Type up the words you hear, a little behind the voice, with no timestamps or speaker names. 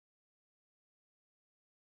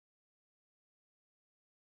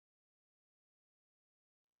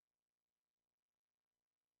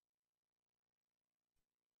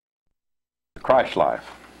Christ life.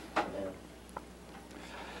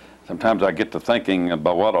 Sometimes I get to thinking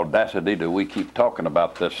about what audacity do we keep talking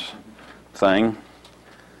about this thing,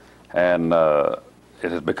 and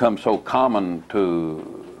it has become so common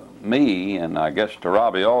to me, and I guess to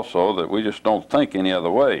Robbie also, that we just don't think any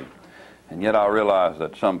other way. And yet I realize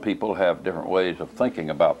that some people have different ways of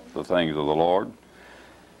thinking about the things of the Lord.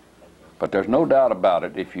 But there's no doubt about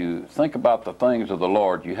it, if you think about the things of the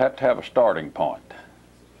Lord, you have to have a starting point.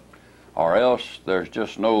 Or else there's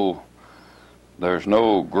just no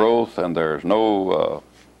growth, and there's no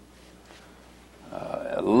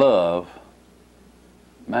love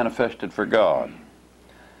manifested for God.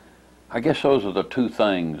 I guess those are the two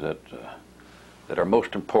things that are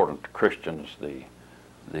most important to Christians: the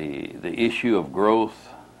issue of growth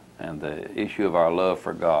and the issue of our love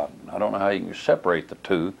for God. I don't know how you can separate the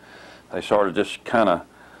two. They sort of just kind of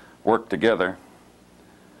work together.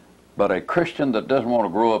 But a Christian that doesn't want to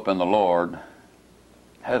grow up in the Lord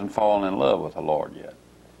hasn't fallen in love with the Lord yet.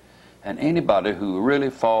 And anybody who really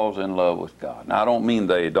falls in love with God, now I don't mean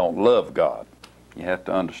they don't love God. You have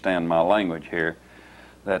to understand my language here,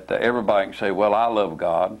 that everybody can say, well, I love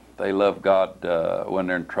God. They love God when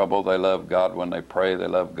they're in trouble. They love God when they pray. They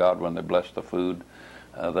love God when they bless the food.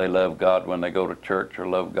 They love God when they go to church, or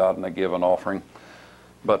love God when they give an offering.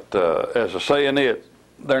 But as the saying is,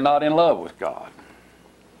 they're not in love with God.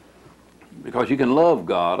 Because you can love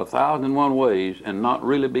God 1,001 ways and not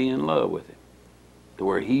really be in love with Him, to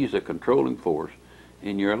where He's a controlling force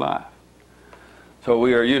in your life. So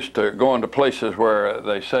we are used to going to places where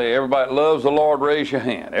they say, everybody loves the Lord, raise your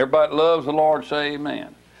hand. Everybody loves the Lord, say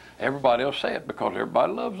amen. Everybody will say it because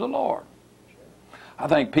everybody loves the Lord. I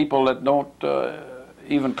think people that don't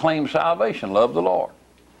even claim salvation love the Lord.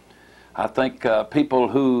 I think people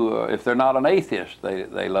who, if they're not an atheist,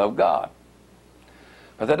 they love God.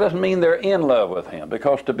 But that doesn't mean they're in love with Him,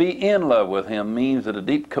 because to be in love with Him means that a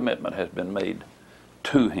deep commitment has been made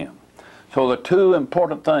to Him. So the two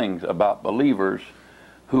important things about believers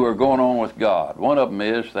who are going on with God, one of them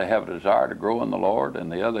is they have a desire to grow in the Lord,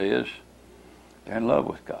 and the other is they're in love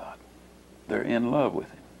with God. They're in love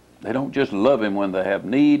with Him. They don't just love Him when they have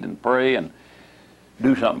need and pray and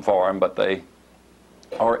do something for Him, but they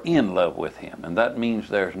are in love with Him. And that means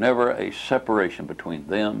there's never a separation between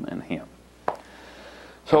them and Him.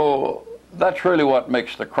 So that's really what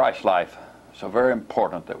makes the Christ life so very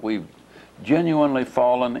important, that we've genuinely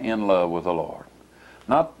fallen in love with the Lord.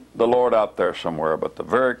 Not the Lord out there somewhere, but the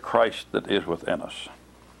very Christ that is within us.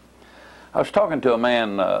 I was talking to a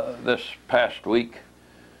man this past week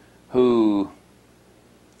who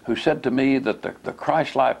said to me that the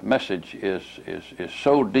Christ life message is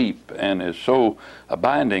so deep and is so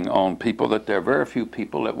binding on people that there are very few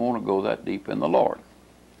people that want to go that deep in the Lord.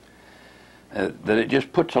 That it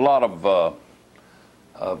just puts a lot of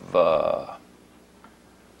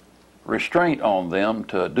restraint on them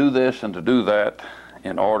to do this and to do that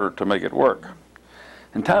in order to make it work.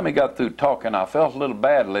 And time he got through talking, I felt a little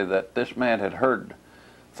badly that this man had heard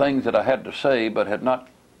things that I had to say, but had not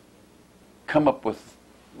come up with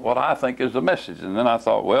what I think is the message. And then I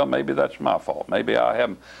thought, well, maybe that's my fault. Maybe I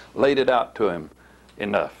haven't laid it out to him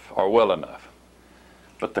enough or well enough.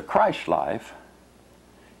 But the Christ life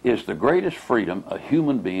is the greatest freedom a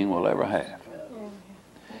human being will ever have.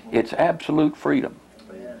 It's absolute freedom.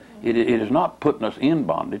 It is not putting us in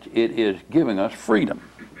bondage. It is giving us freedom.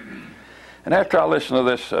 And after I listened to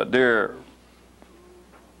this dear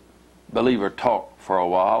believer talk for a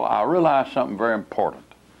while, I realized something very important.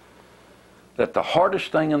 That the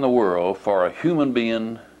hardest thing in the world for a human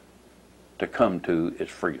being to come to is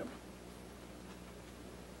freedom.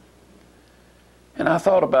 And I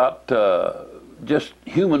thought about just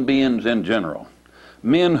human beings in general.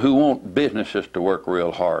 Men who want businesses to work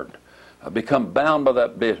real hard become bound by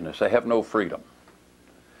that business. They have no freedom.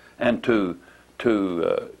 And to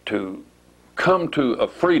come to a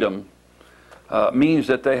freedom means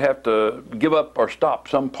that they have to give up or stop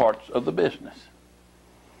some parts of the business.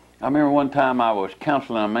 I remember one time I was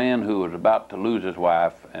counseling a man who was about to lose his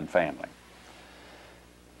wife and family.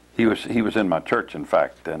 He was in my church, in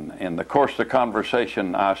fact, and in the course of the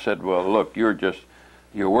conversation I said, well, look,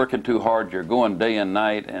 you're working too hard, you're going day and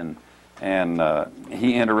night, and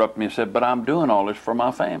he interrupted me and said, but I'm doing all this for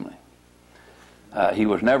my family. He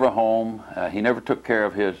was never home. He never took care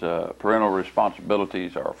of his parental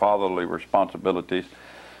responsibilities or fatherly responsibilities.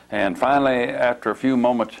 And finally, after a few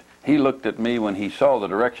moments, he looked at me when he saw the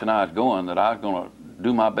direction I was going, that I was going to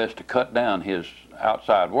do my best to cut down his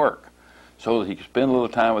outside work so that he could spend a little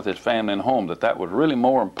time with his family and home, that was really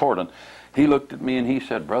more important. He looked at me and he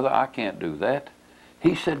said, brother, I can't do that.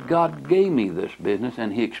 He said, God gave me this business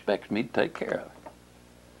and He expects me to take care of it.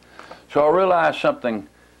 So I realized something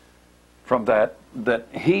from that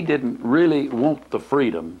he didn't really want the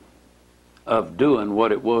freedom of doing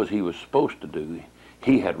what it was he was supposed to do.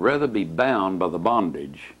 He had rather be bound by the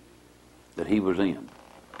bondage that he was in.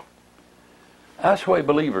 That's the way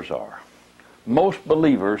believers are. Most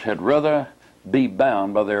believers had rather be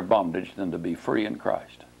bound by their bondage than to be free in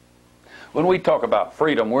Christ. When we talk about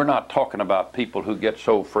freedom, we're not talking about people who get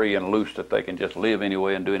so free and loose that they can just live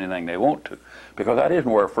anyway and do anything they want to, because that isn't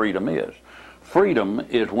where freedom is. Freedom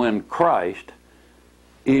is when Christ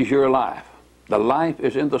is your life. The life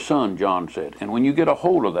is in the Son, John said. And when you get a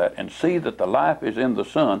hold of that and see that the life is in the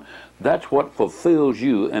Son, that's what fulfills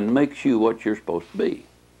you and makes you what you're supposed to be.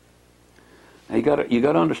 Now you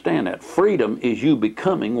got to understand that. Freedom is you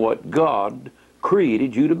becoming what God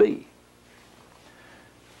created you to be.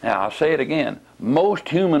 Now, I'll say it again. Most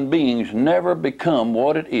human beings never become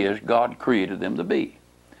what it is God created them to be,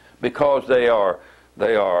 because they are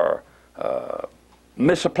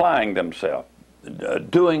misapplying themselves,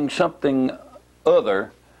 doing something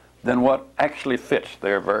other than what actually fits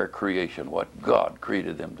their very creation, what God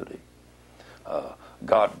created them to be.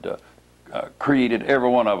 God created every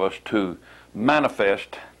one of us to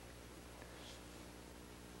manifest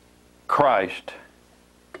Christ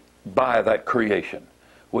by that creation,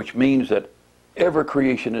 which means that every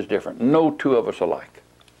creation is different. No two of us alike.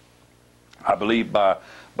 I believe by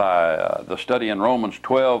the study in Romans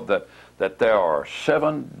 12 that there are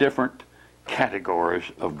 7 different categories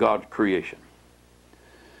of God's creation.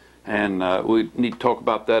 And we need to talk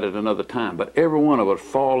about that at another time. But every one of us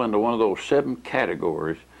fall into one of those 7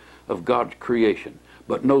 categories of God's creation.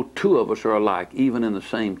 But no two of us are alike, even in the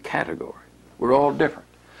same category. We're all different.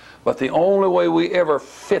 But the only way we ever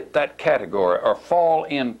fit that category or fall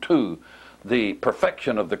into the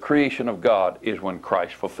perfection of the creation of God is when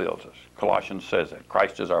Christ fulfills us. Colossians says that.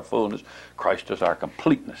 Christ is our fullness. Christ is our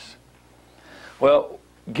completeness. Well,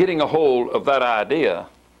 getting a hold of that idea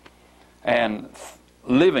and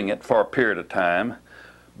living it for a period of time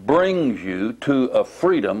brings you to a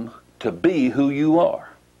freedom to be who you are.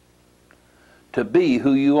 To be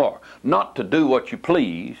who you are. Not to do what you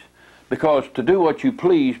please, because to do what you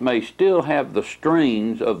please may still have the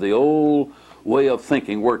strains of the old way of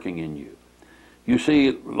thinking working in you. You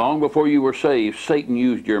see, long before you were saved, Satan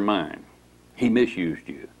used your mind. He misused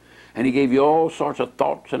you. And he gave you all sorts of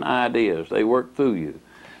thoughts and ideas. They worked through you.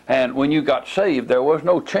 And when you got saved, there was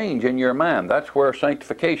no change in your mind. That's where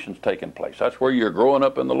sanctification's taking place. That's where you're growing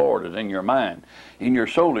up in the Lord, is in your mind, in your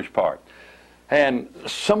soulish part. And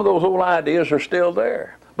some of those old ideas are still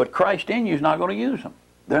there. But Christ in you is not going to use them.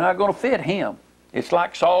 They're not going to fit him. It's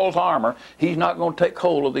like Saul's armor. He's not going to take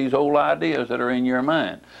hold of these old ideas that are in your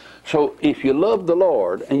mind. So if you love the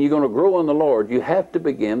Lord and you're going to grow in the Lord, you have to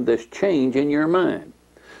begin this change in your mind.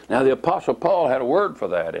 Now the Apostle Paul had a word for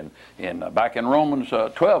that back in Romans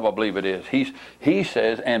 12, I believe it is. He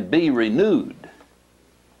says, and be renewed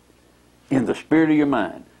in the spirit of your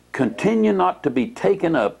mind. Continue not to be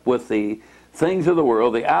taken up with the things of the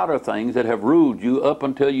world, the outer things that have ruled you up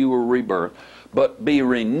until you were rebirthed, but be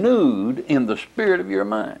renewed in the spirit of your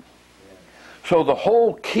mind. So the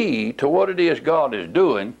whole key to what it is God is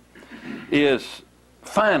doing is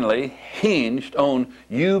finally hinged on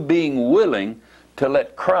you being willing to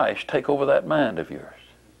let Christ take over that mind of yours.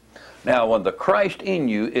 Now, when the Christ in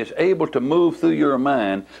you is able to move through your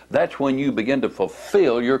mind, that's when you begin to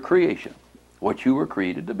fulfill your creation, what you were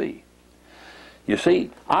created to be. You see,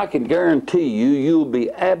 I can guarantee you'll be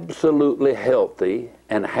absolutely healthy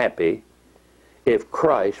and happy if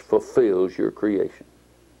Christ fulfills your creation.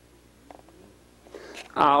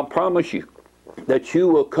 I'll promise you that you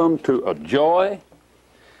will come to a joy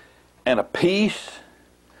and a peace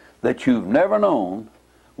that you've never known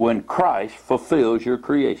when Christ fulfills your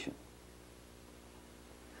creation.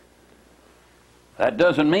 That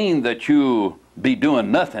doesn't mean that you'll be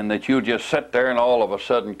doing nothing, that you'll just sit there and all of a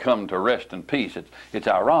sudden come to rest and peace. It's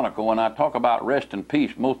ironical. When I talk about rest and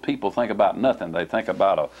peace, most people think about nothing. They think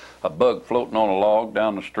about a bug floating on a log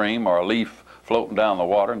down the stream or a leaf floating down the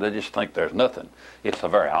water, and they just think there's nothing. It's the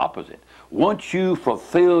very opposite. Once you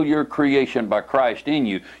fulfill your creation by Christ in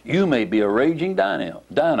you, you may be a raging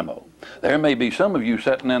dynamo. There may be some of you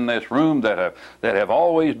sitting in this room that have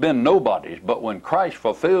always been nobodies, but when Christ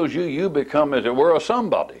fulfills you, you become, as it were, a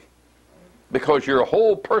somebody, because your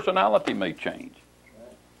whole personality may change.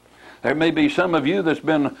 There may be some of you that's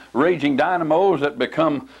been raging dynamos that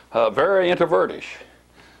become very introvertish,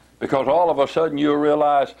 because all of a sudden you'll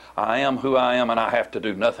realize, I am who I am and I have to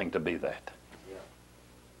do nothing to be that.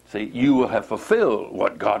 See, you will have fulfilled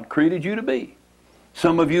what God created you to be.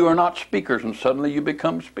 Some of you are not speakers and suddenly you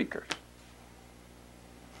become speakers.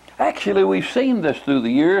 Actually, we've seen this through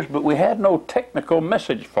the years, but we had no technical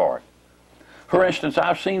message for it. For instance,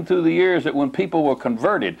 I've seen through the years that when people were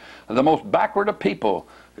converted, the most backward of people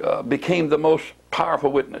became the most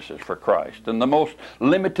powerful witnesses for Christ, and the most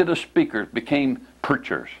limited of speakers became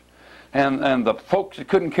preachers, and the folks that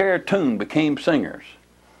couldn't carry a tune became singers.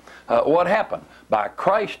 What happened? By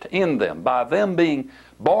Christ in them, by them being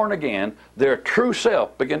born again, their true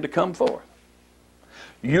self began to come forth.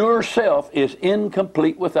 Your self is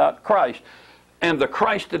incomplete without Christ, and the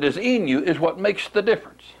Christ that is in you is what makes the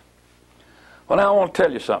difference. Well, now I want to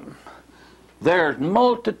tell you something. There's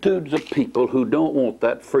multitudes of people who don't want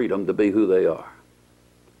that freedom to be who they are.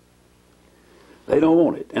 They don't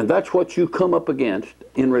want it. And that's what you come up against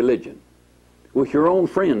in religion. With your own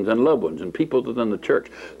friends and loved ones and people within the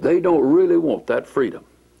church. They don't really want that freedom.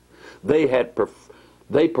 They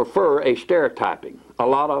prefer a stereotyping.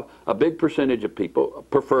 A big percentage of people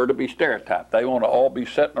prefer to be stereotyped. They want to all be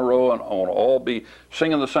set in a row and want to all be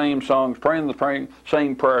singing the same songs, praying the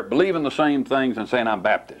same prayer, believing the same things, and saying, I'm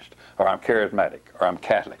Baptist, or I'm charismatic, or I'm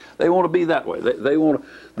Catholic. They want to be that way. They want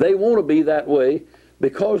to be that way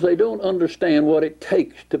because they don't understand what it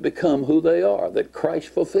takes to become who they are, that Christ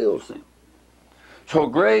fulfills them. So a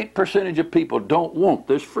great percentage of people don't want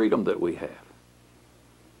this freedom that we have.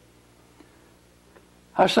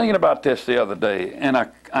 I was thinking about this the other day, and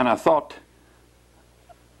I thought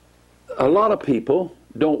a lot of people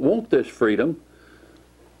don't want this freedom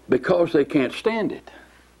because they can't stand it.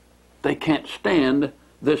 They can't stand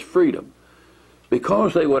this freedom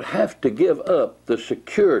because they would have to give up the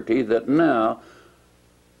security that now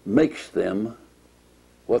makes them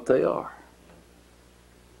what they are.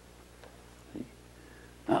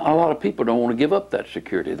 Now, a lot of people don't want to give up that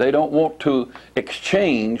security. They don't want to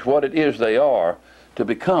exchange what it is they are to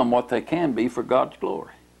become what they can be for God's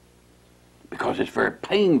glory. Because it's very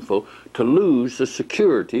painful to lose the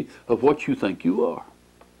security of what you think you are.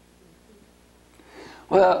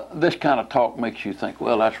 Well, this kind of talk makes you think,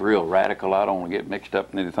 well, that's real radical. I don't want to get mixed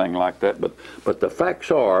up in anything like that. But the facts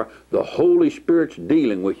are, the Holy Spirit's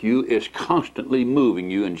dealing with you is constantly moving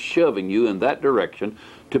you and shoving you in that direction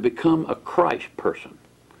to become a Christ person,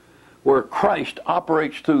 where Christ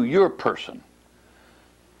operates through your person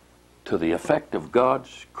to the effect of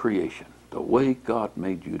God's creation, the way God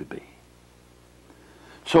made you to be.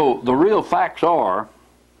 So the real facts are,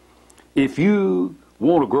 if you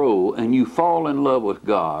want to grow and you fall in love with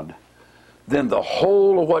God, then the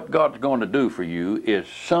whole of what God's going to do for you is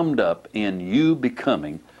summed up in you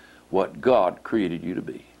becoming what God created you to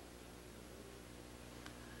be.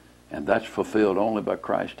 And that's fulfilled only by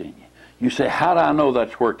Christ in you. You say, how do I know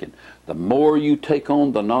that's working? The more you take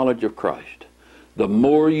on the knowledge of Christ, the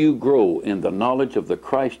more you grow in the knowledge of the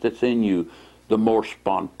Christ that's in you, the more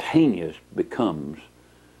spontaneous becomes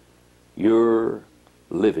your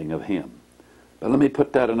living of Him. But let me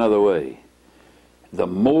put that another way. The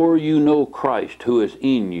more you know Christ who is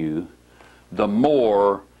in you, the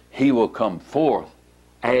more He will come forth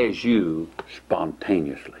as you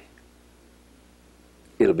spontaneously.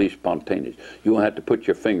 It'll be spontaneous. You won't have to put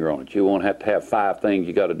your finger on it. You won't have to have 5 things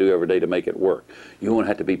you got to do every day to make it work. You won't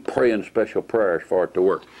have to be praying special prayers for it to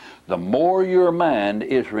work. The more your mind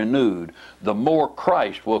is renewed, the more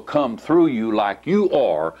Christ will come through you like you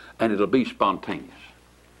are, and it'll be spontaneous.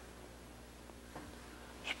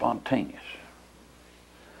 Spontaneous.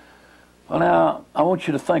 Well, now, I want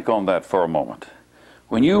you to think on that for a moment.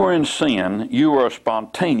 When you were in sin, you were a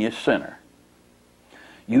spontaneous sinner.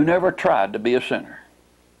 You never tried to be a sinner.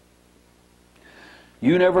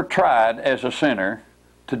 You never tried as a sinner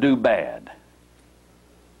to do bad.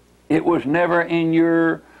 It was never in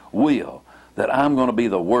your will that I'm going to be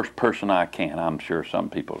the worst person I can. I'm sure some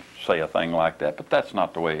people say a thing like that, but that's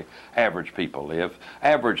not the way average people live.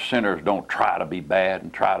 Average sinners don't try to be bad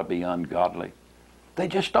and try to be ungodly. They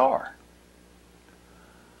just are.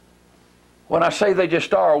 When I say they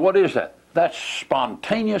just are, what is that? That's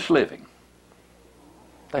spontaneous living.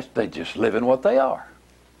 They just live in what they are.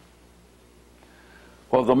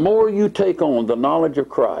 Well, the more you take on the knowledge of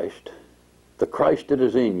Christ, the Christ that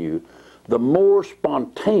is in you, the more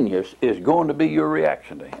spontaneous is going to be your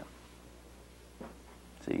reaction to Him.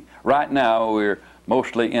 See, right now we're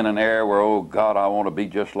mostly in an era where, oh God, I want to be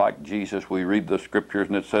just like Jesus. We read the scriptures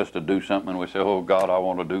and it says to do something and we say, oh God, I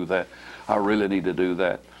want to do that. I really need to do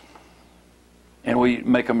that. And we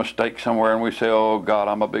make a mistake somewhere and we say, oh God,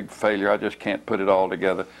 I'm a big failure. I just can't put it all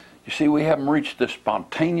together. You see, we haven't reached the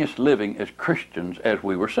spontaneous living as Christians as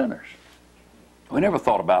we were sinners. We never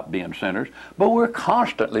thought about being sinners, but we're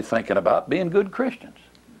constantly thinking about being good Christians.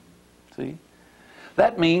 See?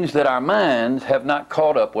 That means that our minds have not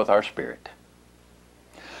caught up with our spirit.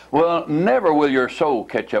 Well, never will your soul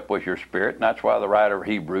catch up with your spirit, and that's why the writer of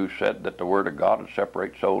Hebrews said that the Word of God would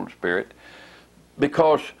separate soul and spirit,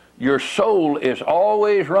 because your soul is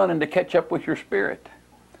always running to catch up with your spirit.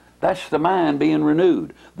 That's the mind being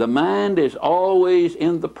renewed. The mind is always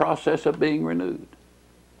in the process of being renewed.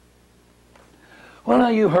 Well, now,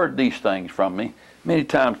 you heard these things from me many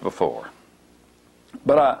times before,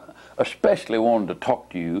 but I especially wanted to talk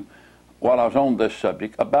to you while I was on this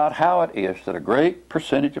subject about how it is that a great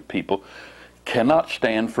percentage of people cannot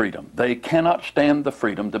stand freedom. They cannot stand the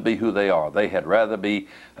freedom to be who they are. They had rather be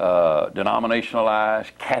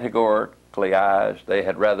denominationalized, categoricalized. They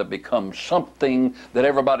had rather become something that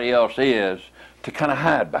everybody else is to kind of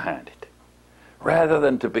hide behind it, rather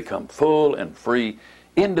than to become full and free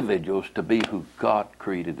individuals to be who God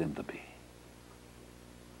created them to be.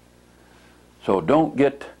 So don't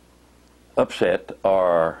get upset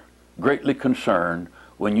or greatly concerned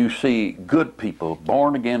when you see good people,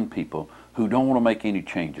 born-again people, who don't want to make any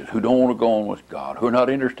changes, who don't want to go on with God, who are not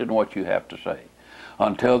interested in what you have to say.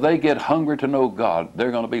 Until they get hungry to know God,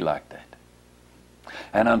 they're going to be like that.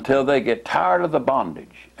 And until they get tired of the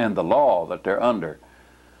bondage and the law that they're under,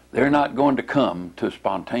 they're not going to come to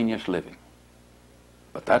spontaneous living.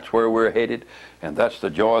 But that's where we're headed, and that's the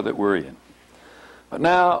joy that we're in. But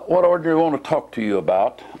now, what I really want to talk to you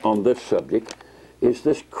about on this subject is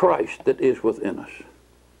this Christ that is within us.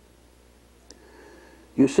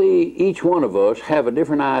 You see, each one of us have a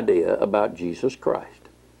different idea about Jesus Christ.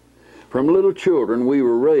 From little children, we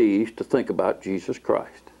were raised to think about Jesus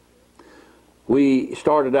Christ. We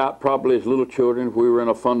started out probably as little children. We were in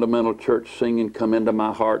a fundamental church singing, "Come into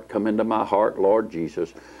my heart, Lord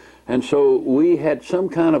Jesus." And so we had some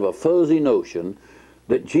kind of a fuzzy notion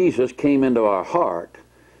that Jesus came into our heart,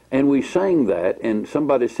 and we sang that, and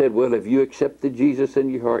somebody said, "Well, have you accepted Jesus in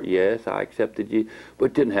your heart?" "Yes, I accepted you,"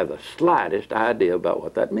 but didn't have the slightest idea about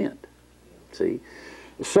what that meant. See?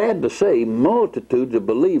 Sad to say, multitudes of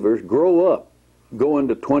believers grow up, go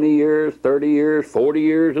into 20 years, 30 years, 40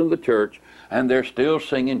 years in the church, and they're still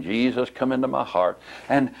singing, "Jesus, come into my heart,"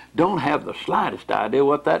 and don't have the slightest idea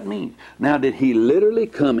what that means. Now, did he literally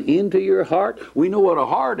come into your heart? We know what a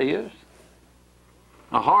heart is.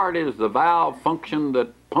 A heart is the valve function that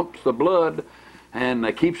pumps the blood and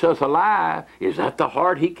keeps us alive. Is that the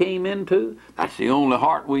heart he came into? That's the only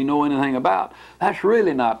heart we know anything about. That's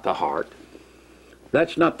really not the heart.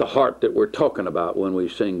 That's not the heart that we're talking about when we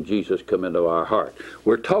sing "Jesus, come into our heart."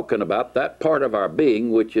 We're talking about that part of our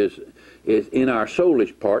being which is in our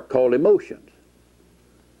soulish part called emotions.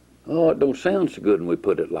 Oh, it don't sound so good when we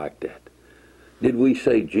put it like that. Did we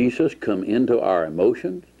say Jesus come into our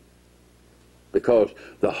emotions? Because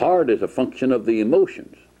the heart is a function of the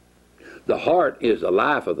emotions. The heart is the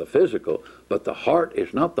life of the physical, but the heart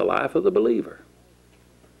is not the life of the believer.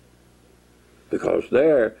 Because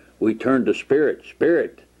there we turn to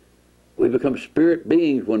spirit. We become spirit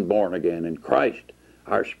beings when born again in Christ.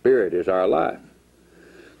 Our spirit is our life.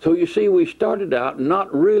 So you see, we started out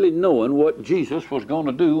not really knowing what Jesus was going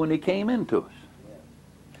to do when he came into us.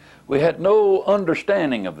 We had no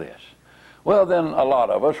understanding of this. Well, then a lot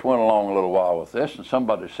of us went along a little while with this, and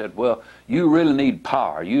somebody said, "Well, you really need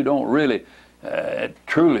power. You don't really..."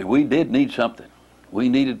 Truly, we did need something. We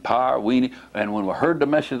needed power. And when we heard the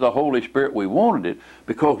message of the Holy Spirit, we wanted it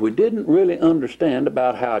because we didn't really understand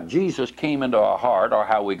about how Jesus came into our heart or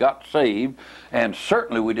how we got saved. And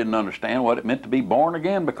certainly we didn't understand what it meant to be born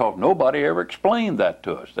again, because nobody ever explained that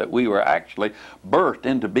to us, that we were actually birthed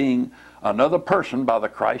into being another person by the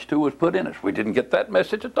Christ who was put in us. We didn't get that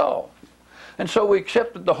message at all. And so we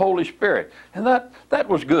accepted the Holy Spirit. And that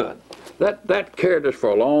was good. That carried us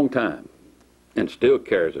for a long time. And still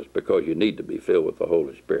carries us, because you need to be filled with the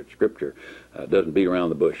Holy Spirit. Scripture doesn't beat around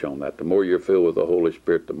the bush on that. The more you're filled with the Holy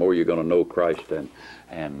Spirit, the more you're going to know Christ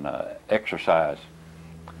and exercise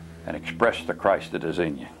and express the Christ that is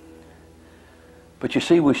in you. But you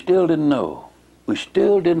see, we still didn't know. We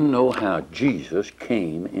still didn't know how Jesus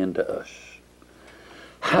came into us.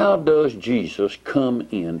 How does Jesus come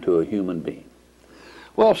into a human being?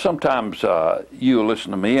 Well, sometimes you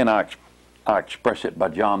listen to me, and I express it by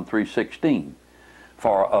John 3:16.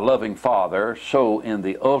 For a loving Father, so in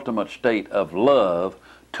the ultimate state of love,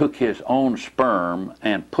 took his own sperm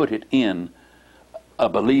and put it in a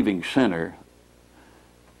believing sinner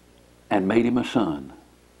and made him a son.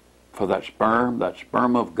 For that sperm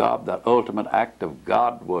of God, that ultimate act of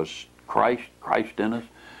God was Christ in us.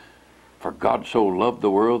 For God so loved the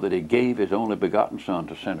world that he gave his only begotten Son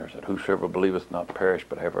to sinners, that whosoever believeth not perish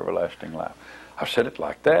but have everlasting life. I've said it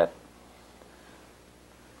like that.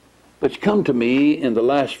 But it's come to me in the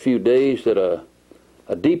last few days that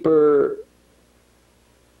a deeper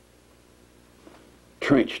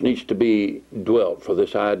trench needs to be dwelt for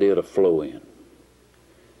this idea to flow in.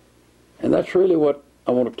 And that's really what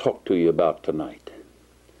I want to talk to you about tonight.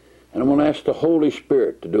 And I'm going to ask the Holy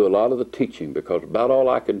Spirit to do a lot of the teaching, because about all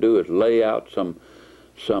I can do is lay out some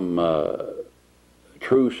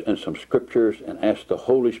truths and some scriptures and ask the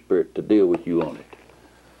Holy Spirit to deal with you on it.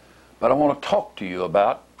 But I want to talk to you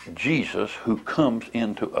about Jesus who comes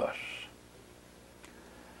into us.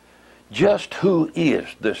 Just who is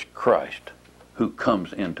this Christ who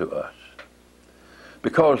comes into us?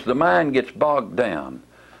 Because the mind gets bogged down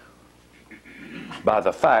by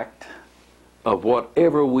the fact of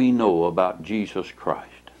whatever we know about Jesus Christ.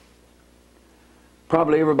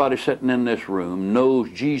 Probably everybody sitting in this room knows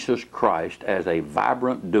Jesus Christ as a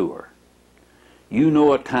vibrant doer. You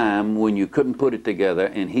know a time when you couldn't put it together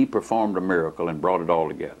and he performed a miracle and brought it all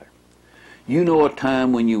together. You know a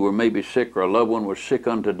time when you were maybe sick or a loved one was sick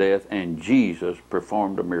unto death and Jesus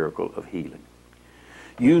performed a miracle of healing.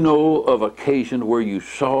 You know of occasions where you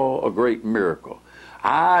saw a great miracle.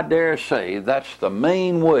 I dare say that's the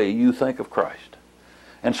main way you think of Christ.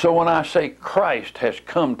 And so when I say Christ has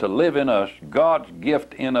come to live in us, God's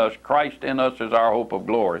gift in us, Christ in us is our hope of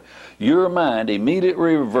glory, your mind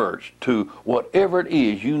immediately reverts to whatever it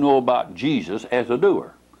is you know about Jesus as a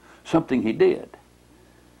doer, something he did.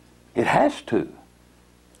 It has to.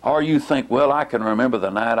 Or you think, well, I can remember the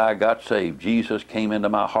night I got saved. Jesus came into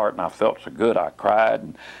my heart and I felt so good. I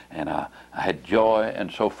cried and I had joy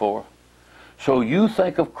and so forth. So you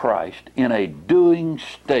think of Christ in a doing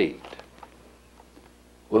state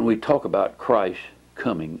when we talk about Christ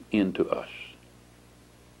coming into us.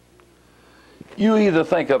 You either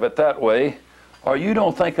think of it that way or you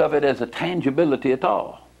don't think of it as a tangibility at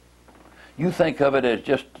all. You think of it as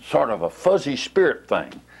just sort of a fuzzy spirit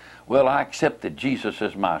thing. Well, I accept that Jesus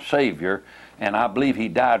is my Savior and I believe he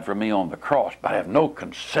died for me on the cross, but I have no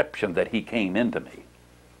conception that he came into me,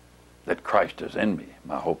 that Christ is in me,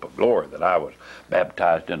 my hope of glory, that I was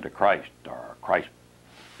baptized into Christ or Christ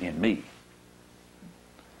in me.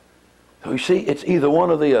 So you see, it's either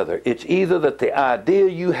one or the other. It's either that the idea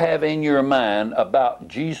you have in your mind about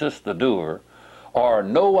Jesus the doer, or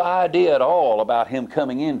no idea at all about him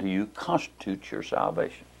coming into you, constitutes your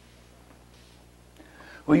salvation.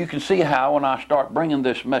 Well, you can see how when I start bringing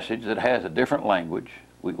this message that has a different language,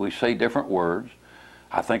 we say different words.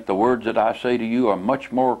 I think the words that I say to you are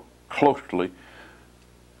much more closely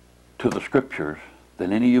to the scriptures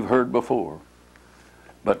than any you've heard before.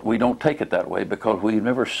 But we don't take it that way because we've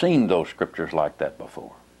never seen those scriptures like that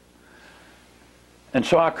before. And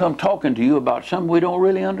so I come talking to you about something we don't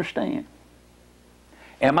really understand.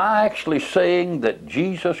 Am I actually saying that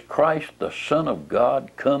Jesus Christ, the Son of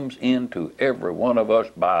God, comes into every one of us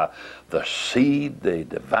by the seed, the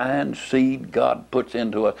divine seed God puts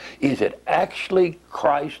into us? Is it actually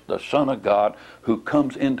Christ, the Son of God, who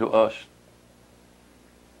comes into us?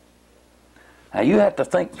 Now you have to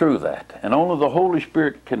think through that, and only the Holy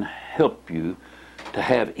Spirit can help you to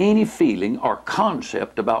have any feeling or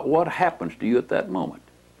concept about what happens to you at that moment.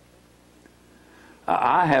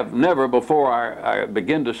 I have never, before I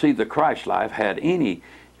began to see the Christ life, had any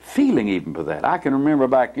feeling even for that. I can remember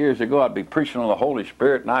back years ago I'd be preaching on the Holy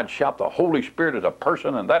Spirit and I'd shout, the Holy Spirit is a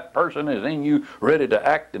person and that person is in you ready to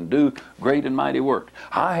act and do great and mighty work.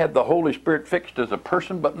 I had the Holy Spirit fixed as a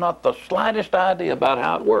person, but not the slightest idea about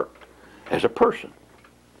how it worked as a person.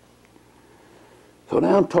 So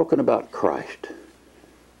now I'm talking about Christ.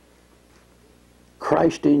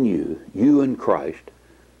 Christ in you, you and Christ,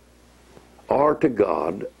 are to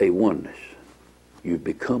God a oneness. You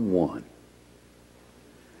become one.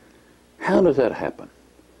 How does that happen?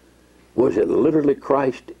 Was it literally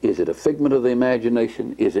Christ? Is it a figment of the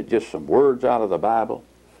imagination? Is it just some words out of the Bible?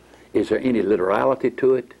 Is there any literality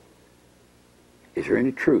to it? Is there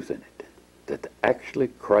any truth in it? That actually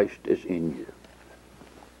Christ is in you.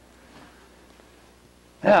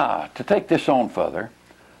 Now, to take this on further,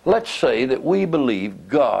 let's say that we believe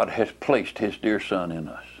God has placed his dear Son in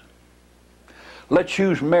us. Let's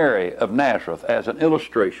use Mary of Nazareth as an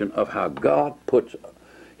illustration of how God puts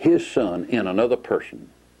his Son in another person,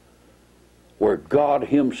 where God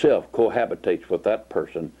himself cohabitates with that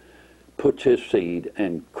person, puts his seed,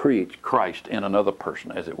 and creates Christ in another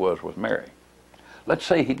person, as it was with Mary. Let's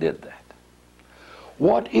say he did that.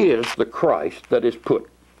 What is the Christ that is put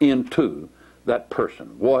into that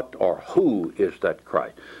person? What or who is that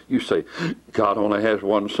Christ? You say, God only has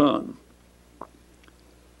one Son.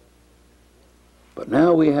 But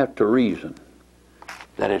now we have to reason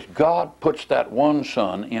that as God puts that one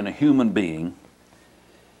Son in a human being,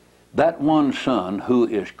 that one Son who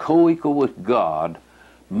is co-equal with God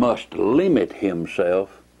must limit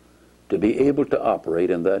himself to be able to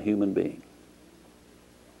operate in that human being.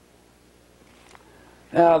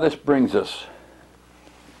 Now this brings us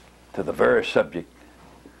to the very subject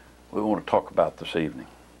we want to talk about this evening.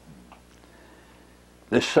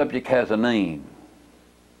 This subject has a name.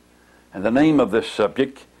 And the name of this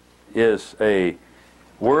subject is a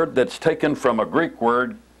word that's taken from a Greek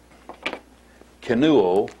word,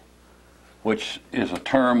 kenouo, which is a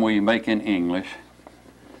term we make in English,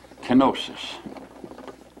 kenosis.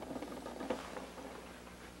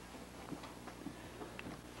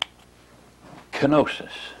 Kenosis.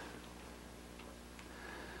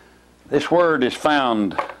 This word is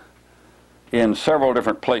found in several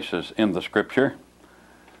different places in the Scripture.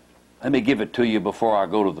 Let me give it to you before I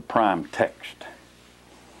go to the prime text.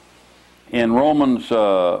 In Romans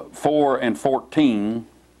 4 and 14,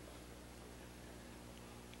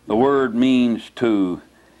 the word means to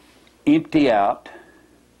empty out,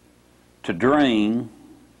 to drain.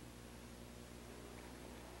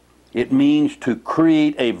 It means to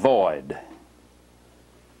create a void.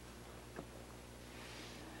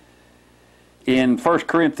 In 1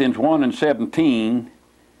 Corinthians 1 and 17,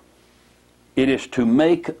 it is to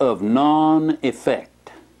make of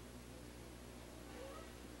non-effect.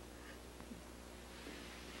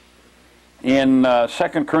 In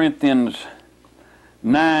 2 Corinthians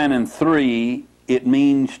 9 and 3, it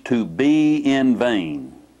means to be in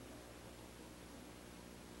vain.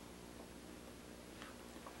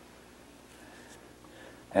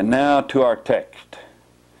 And now to our text.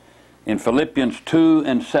 In Philippians 2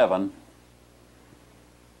 and 7,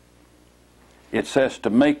 it says to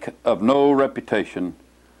make of no reputation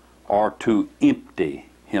or to empty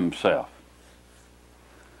himself.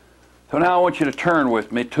 So now I want you to turn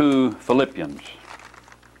with me to Philippians,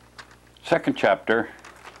 2nd chapter,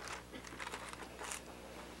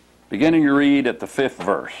 beginning to read at the 5th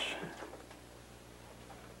verse.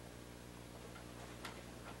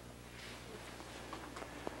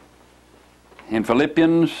 In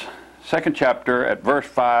Philippians, 2nd chapter, at verse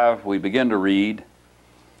 5, we begin to read,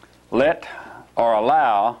 "Let or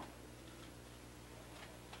allow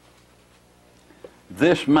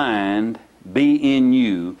this mind be in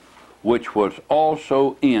you, which was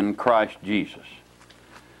also in Christ Jesus."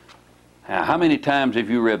 Now, how many times have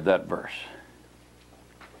you read that verse?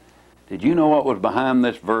 Did you know what was behind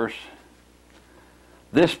this verse?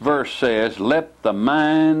 This verse says, "Let the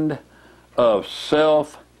mind of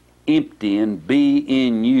self-emptying be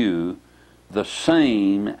in you, the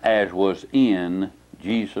same as was in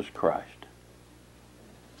Jesus Christ."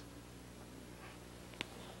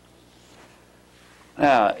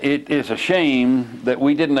 Now, it is a shame that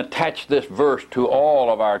we didn't attach this verse to all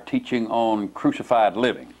of our teaching on crucified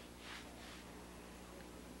living.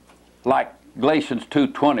 Like Galatians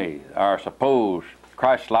 2:20, our supposed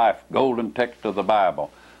Christ-life golden text of the Bible,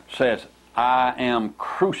 says, "I am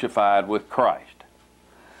crucified with Christ."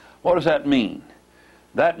 What does that mean?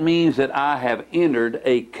 That means that I have entered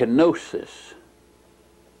a kenosis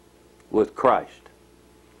with Christ.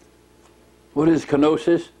 What is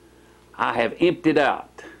kenosis? I have emptied out.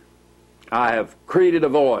 I have created a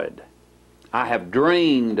void. I have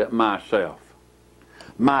drained myself.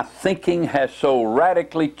 My thinking has so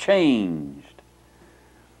radically changed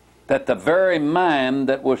that the very mind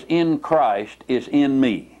that was in Christ is in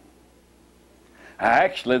me.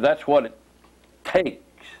 Actually, that's what it takes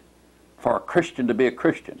for a Christian to be a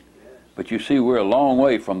Christian. But you see, we're a long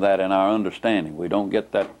way from that in our understanding. We don't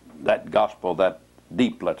get that gospel that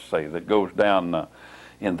deep, let's say, that goes down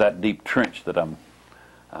in that deep trench that I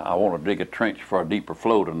want to dig a trench for a deeper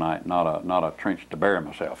flow tonight, not a trench to bury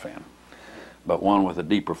myself in, but one with a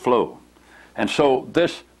deeper flow. And so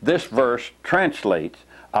this verse translates,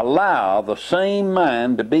 "Allow the same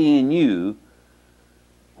mind to be in you,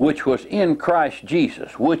 which was in Christ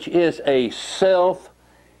Jesus," which is a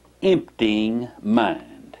self-emptying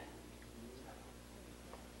mind.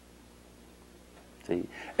 See,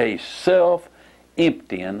 a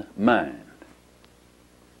self-emptying mind.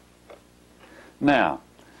 Now,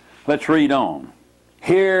 let's read on.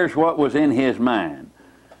 Here's what was in his mind.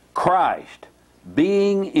 "Christ,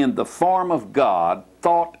 being in the form of God,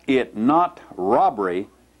 thought it not robbery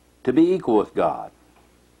to be equal with God,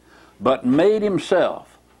 but made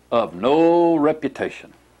himself of no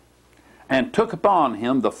reputation, and took upon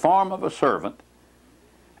him the form of a servant,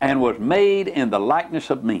 and was made in the likeness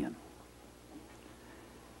of men.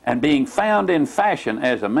 And being found in fashion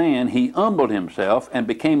as a man, he humbled himself and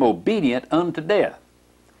became obedient unto death,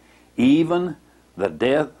 even the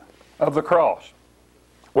death of the cross.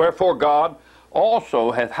 Wherefore God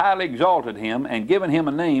also hath highly exalted him, and given him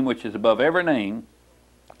a name which is above every name,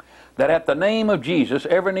 that at the name of Jesus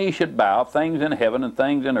every knee should bow, things in heaven and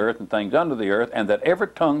things in earth and things under the earth, and that every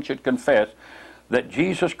tongue should confess that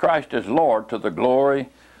Jesus Christ is Lord to the glory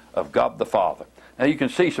of God the Father. Now you can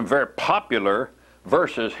see some very popular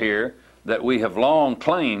verses here that we have long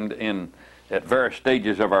claimed at various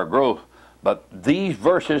stages of our growth, but these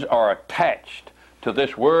verses are attached to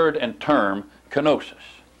this word and term, kenosis.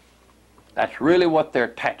 That's really what they're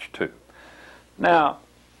attached to. Now,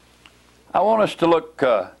 I want us to look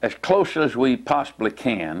as close as we possibly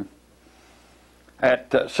can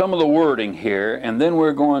at some of the wording here, and then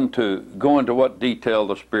we're going to go into what detail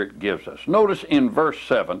the Spirit gives us. Notice in verse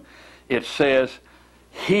 7, it says,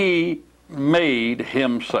 He made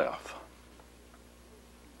Himself.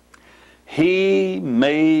 He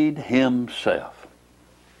made Himself.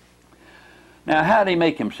 Now, how did He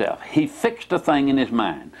make Himself? He fixed a thing in His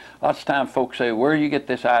mind. Lots of times folks say, where do you get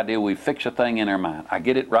this idea we fix a thing in our mind? I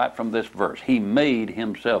get it right from this verse. He made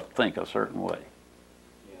Himself think a certain way.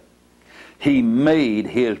 He made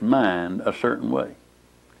His mind a certain way.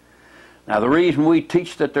 Now, the reason we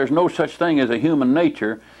teach that there's no such thing as a human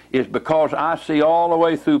nature is because I see all the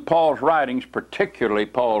way through Paul's writings, particularly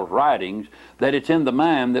Paul's writings, that it's in the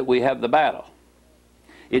mind that we have the battle.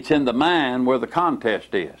 It's in the mind where the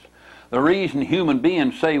contest is. The reason human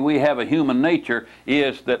beings say we have a human nature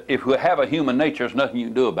is that if we have a human nature, there's nothing you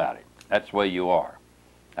can do about it. That's the way you are.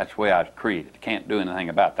 That's the way I was created. Can't do anything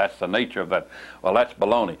about it. That's the nature of that. Well, that's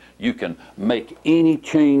baloney. You can make any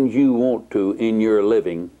change you want to in your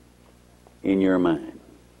living in your mind.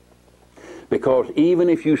 Because even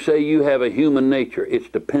if you say you have a human nature, it's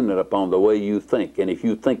dependent upon the way you think. And if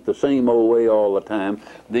you think the same old way all the time,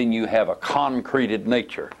 then you have a concreted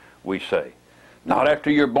nature, we say. Not after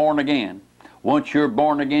you're born again. Once you're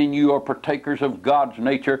born again, you are partakers of God's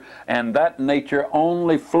nature, and that nature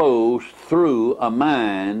only flows through a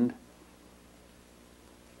mind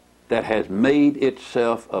that has made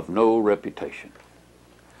itself of no reputation.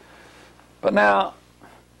 But now,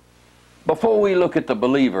 before we look at the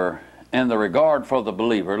believer and the regard for the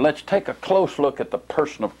believer, let's take a close look at the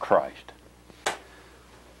person of Christ.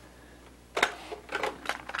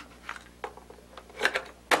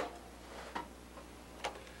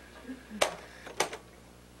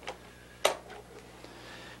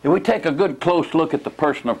 If we take a good close look at the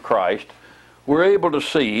person of Christ, we're able to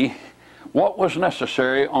see what was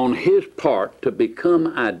necessary on His part to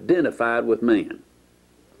become identified with man.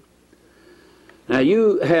 Now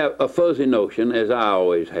you have a fuzzy notion, as I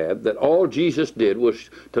always have, that all Jesus did was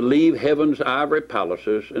to leave heaven's ivory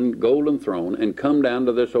palaces and golden throne and come down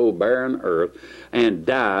to this old barren earth and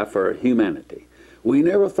die for humanity. We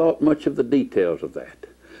never thought much of the details of that.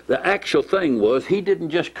 The actual thing was, He didn't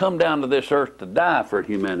just come down to this earth to die for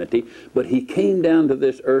humanity, but He came down to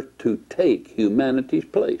this earth to take humanity's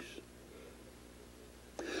place.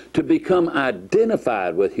 To become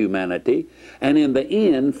identified with humanity, and in the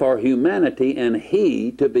end for humanity and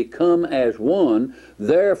He to become as one,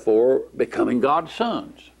 therefore becoming God's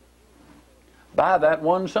sons by that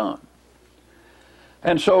one Son.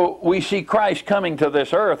 And so we see Christ coming to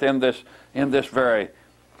this earth in this very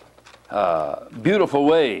beautiful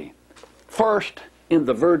way. First, in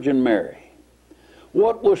the Virgin Mary.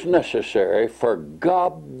 What was necessary for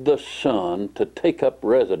God the Son to take up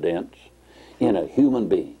residence in a human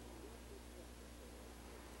being?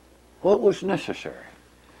 What was necessary?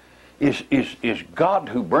 Is God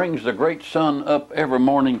who brings the great sun up every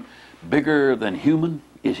morning bigger than human?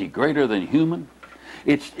 Is He greater than human?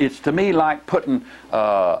 It's to me like putting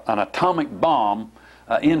an atomic bomb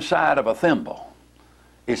inside of a thimble.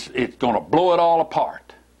 It's going to blow it all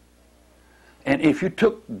apart. And if you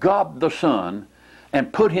took God the Son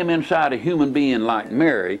and put Him inside a human being like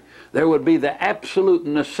Mary, there would be the absolute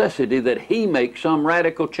necessity that He make some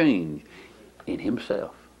radical change in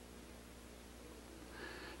Himself.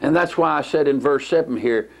 And that's why I said in verse 7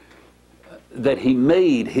 here that He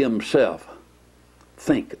made Himself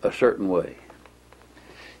think a certain way.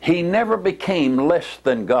 He never became less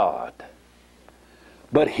than God,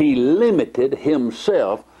 but He limited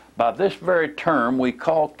Himself by this very term we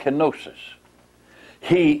call kenosis.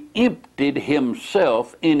 He emptied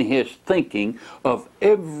Himself in His thinking of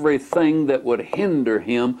everything that would hinder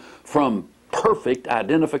Him from perfect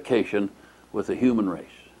identification with the human race.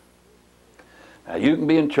 Now, you can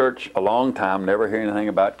be in church a long time, never hear anything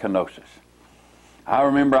about kenosis. I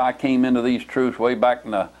remember I came into these truths way back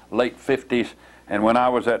in the late 50s, and when I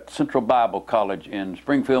was at Central Bible College in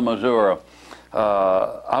Springfield, Missouri,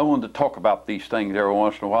 I wanted to talk about these things every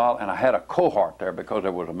once in a while, and I had a cohort there because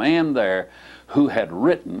there was a man there who had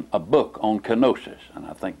written a book on kenosis, and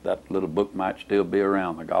I think that little book might still be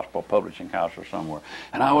around the Gospel Publishing House or somewhere.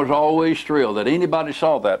 And I was always thrilled that anybody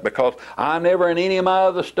saw that, because I never in any of my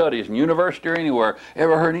other studies in university or anywhere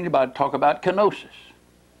ever heard anybody talk about kenosis.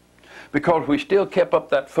 because we still kept up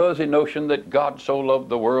that fuzzy notion that God so loved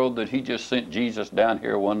the world that he just sent Jesus down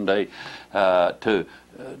here one day to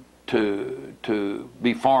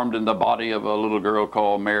be formed in the body of a little girl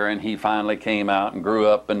called Mary, and he finally came out and grew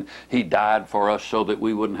up and he died for us so that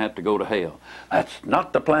we wouldn't have to go to hell. That's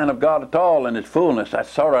not the plan of God at all in its fullness. That's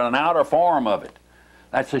sort of an outer form of it.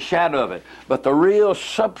 That's a shadow of it. But the real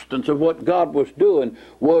substance of what God was doing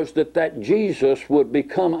was that Jesus would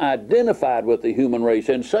become identified with the human race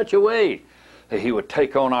in such a way that he would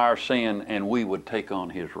take on our sin and we would take on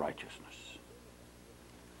his righteousness.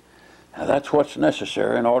 Now that's what's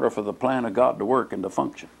necessary in order for the plan of God to work and to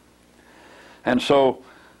function. And so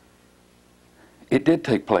it did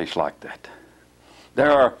take place like that.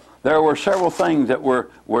 There were several things that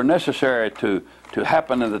were necessary to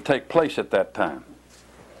happen and to take place at that time.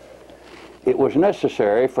 It was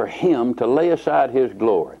necessary for him to lay aside his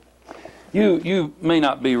glory. You may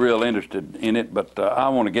not be real interested in it, but I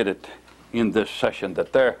want to get it in this session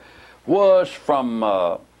that there was from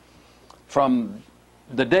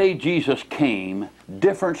the day Jesus came,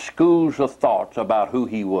 different schools of thoughts about who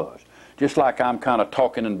he was. Just like I'm kind of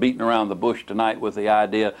talking and beating around the bush tonight with the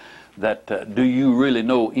idea that do you really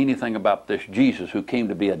know anything about this Jesus who came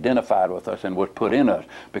to be identified with us and was put in us?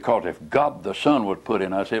 Because if God the Son was put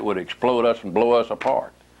in us, it would explode us and blow us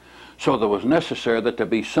apart. So there was necessary that there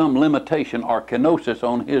be some limitation or kenosis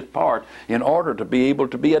on his part in order to be able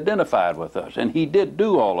to be identified with us. And he did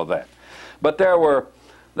do all of that. But there were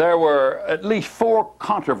at least 4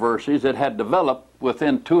 controversies that had developed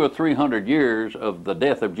within 200 or 300 years of the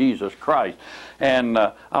death of Jesus Christ. And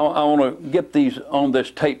I want to get these on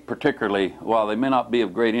this tape particularly, while they may not be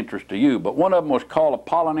of great interest to you, but one of them was called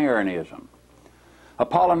Apollinarianism.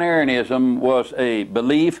 Apollinarianism was a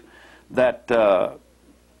belief that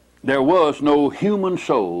there was no human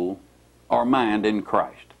soul or mind in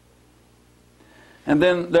Christ. And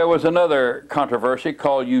then there was another controversy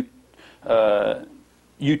called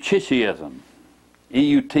Eutychianism,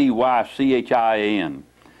 E-U-T-Y-C-H-I-A-N.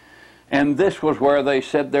 And this was where they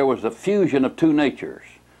said there was a fusion of 2 natures,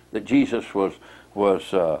 that Jesus was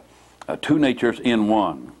 2 natures in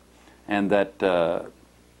one, and that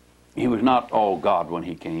he was not all God when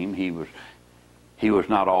he came. He was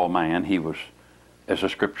not all man. He was, as the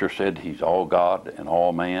scripture said, he's all God and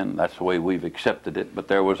all man. That's the way we've accepted it. But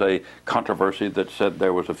there was a controversy that said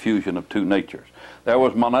there was a fusion of 2 natures. There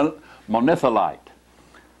was monothelite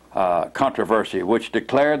controversy, which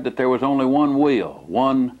declared that there was only one will,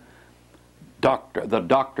 the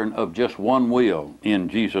doctrine of just one will in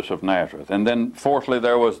Jesus of Nazareth. And then fourthly,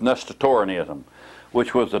 there was Nestorianism,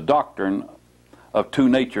 which was the doctrine of 2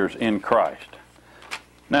 natures in Christ.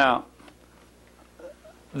 Now,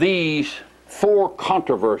 these 4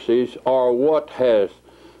 controversies are what has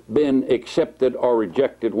been accepted or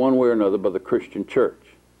rejected one way or another by the Christian church.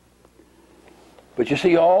 But you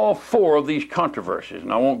see, all 4 of these controversies,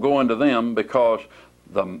 and I won't go into them because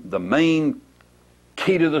the main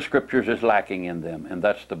key to the scriptures is lacking in them, and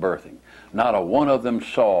that's the birthing. Not a one of them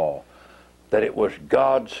saw that it was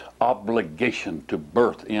God's obligation to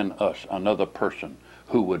birth in us another person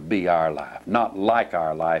who would be our life. Not like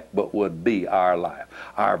our life, but would be our life,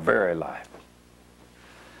 our very life.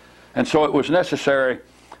 And so it was necessary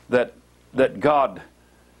that God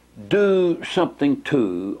do something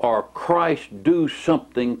to, or Christ do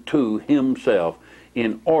something to himself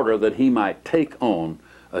in order that he might take on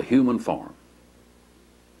a human form.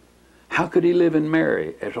 How could he live in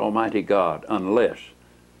Mary as Almighty God unless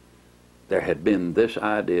there had been this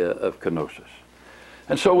idea of kenosis?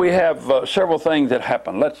 And so we have several things that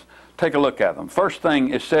happen. Let's take a look at them. First thing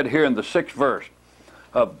is said here in the 6th verse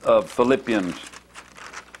of Philippians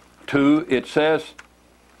 2. It says,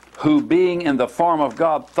 who being in the form of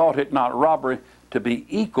God thought it not robbery to be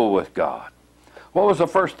equal with God. What was the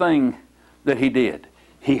first thing that he did?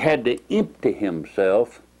 He had to empty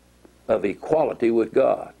himself of equality with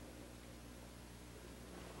God.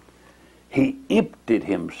 He emptied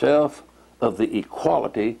himself of the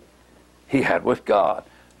equality he had with God.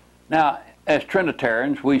 Now, as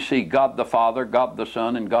Trinitarians, we see God the Father, God the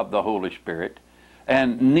Son, and God the Holy Spirit.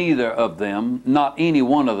 And neither of them, not any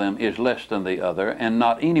one of them is less than the other, and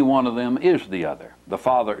not any one of them is the other. The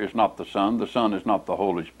Father is not the Son is not the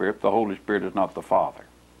Holy Spirit is not the Father.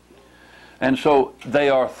 And so they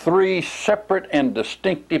are 3 separate and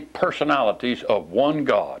distinctive personalities of one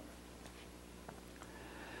God.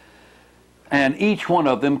 And each one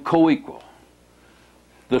of them co-equal.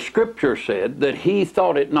 The scripture said that he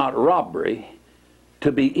thought it not robbery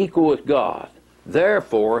to be equal with God.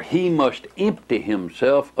 Therefore, he must empty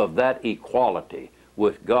himself of that equality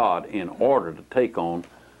with God in order to take on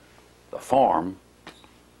the form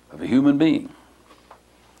of a human being.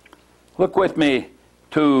 Look with me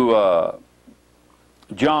to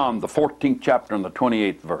John, the 14th chapter and the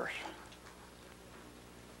 28th verse.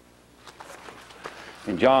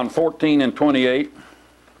 In John 14 and 28,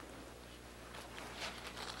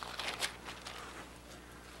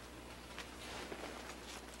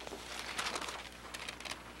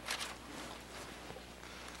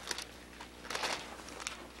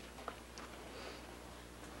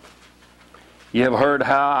 ye have heard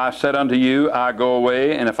how I said unto you, I go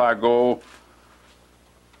away, and if I go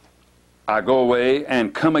away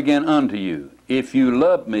and come again unto you. If you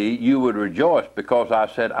love me, you would rejoice, because I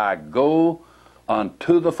said, I go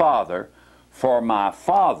unto the Father, for my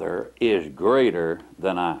Father is greater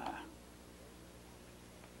than I.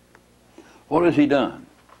 What has he done?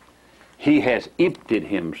 He has emptied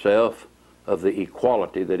himself of the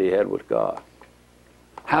equality that he had with God.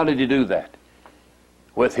 How did he do that?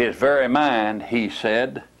 With his very mind, he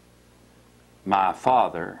said, my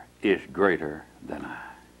Father is greater than I.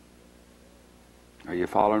 Are you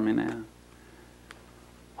following me now?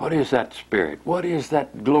 What is that spirit? What is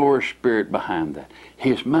that glorious spirit behind that?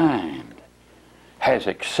 His mind has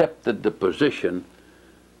accepted the position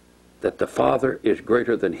that the Father is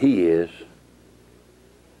greater than he is.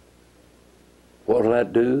 What will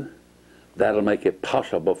that do? That'll make it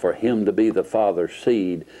possible for him to be the Father's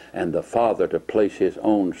seed and the Father to place his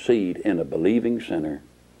own seed in a believing sinner,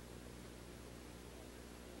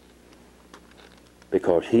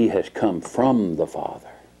 because he has come from the Father.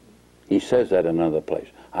 He says that in another place.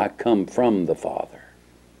 I come from the Father.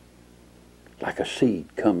 Like a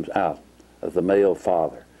seed comes out of the male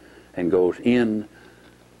father and goes in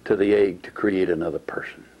to the egg to create another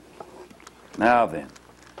person. Now then,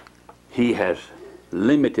 he has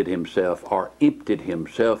limited himself or emptied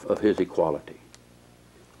himself of his equality.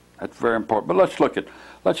 That's very important. But let's look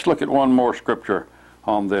at one more scripture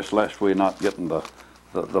on this, lest we're not getting the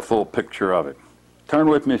full picture of it. Turn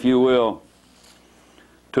with me, if you will,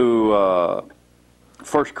 to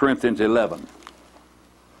 1 Corinthians 11.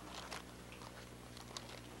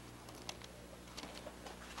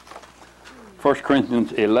 First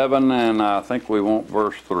Corinthians 11, and I think we want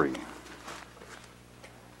verse 3.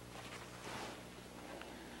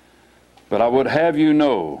 But I would have you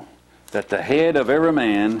know that the head of every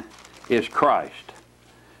man is Christ,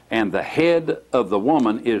 and the head of the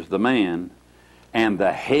woman is the man, and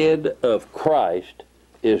the head of Christ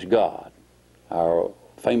is God. Our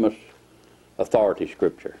famous authority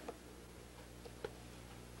scripture.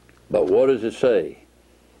 But what does it say?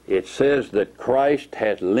 It says that Christ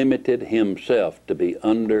has limited himself to be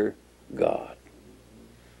under God.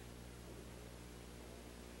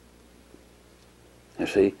 You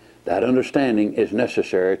see, that understanding is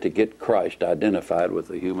necessary to get Christ identified with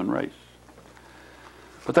the human race.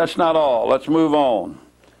 But that's not all. Let's move on.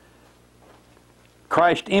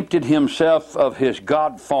 Christ emptied himself of his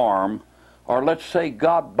God form, or let's say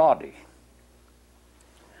God body.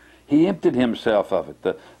 He emptied himself of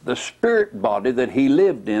it. The spirit body that he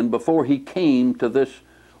lived in before he came to this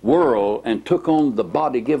world and took on the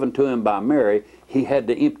body given to him by Mary, he had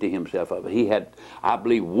to empty himself of it. He had, I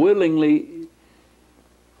believe, willingly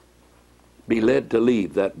be led to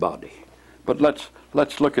leave that body. But let's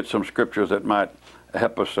look at some scriptures that might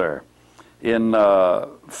help us there. In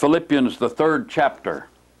Philippians, the 3rd chapter,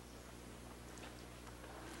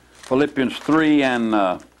 Philippians 3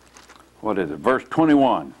 and verse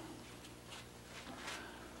 21.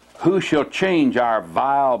 Who shall change our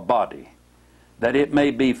vile body, that it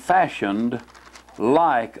may be fashioned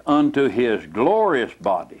like unto his glorious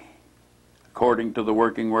body, according to the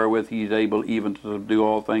working wherewith he is able even to do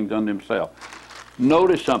all things unto himself.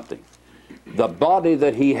 Notice something. The body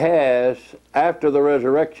that he has after the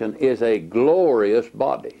resurrection is a glorious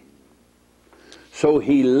body. So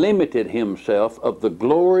he limited himself of the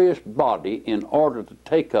glorious body in order to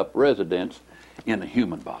take up residence in a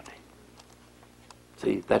human body.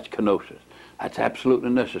 See, that's kenosis. That's absolutely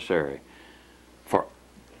necessary for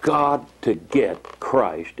God to get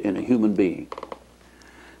Christ in a human being.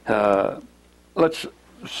 Let's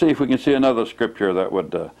see if we can see another scripture that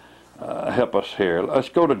would help us here. Let's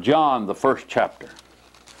go to John, the 1st chapter.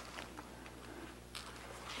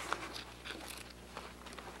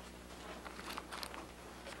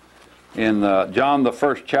 In John, the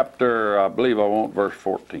 1st chapter, I believe I want verse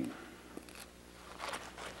 14.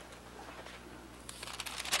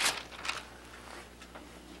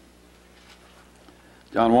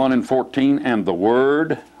 John 1 and 14, and the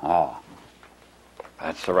Word,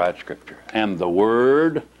 that's the right scripture. And the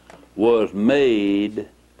Word was made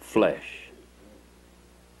flesh.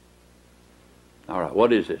 All right,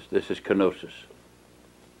 what is this? This is kenosis.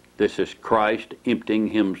 This is Christ emptying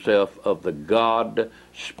himself of the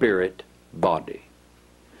God-Spirit body.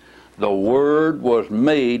 The Word was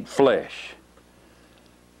made flesh,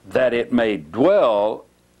 that it may dwell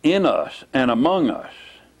in us and among us.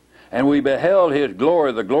 And we beheld his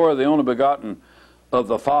glory, the glory of the only begotten of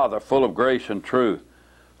the Father, full of grace and truth.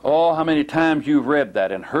 Oh, how many times you've read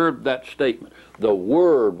that and heard that statement. The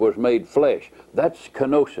Word was made flesh. That's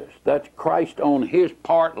kenosis. That's Christ on his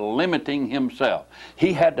part limiting himself.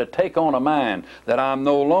 He had to take on a mind that I'm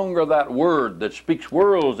no longer that Word that speaks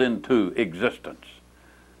worlds into existence.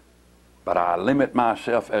 But I limit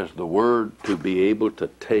myself as the Word to be able to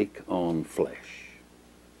take on flesh.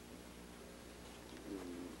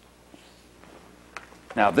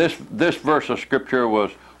 Now this verse of Scripture was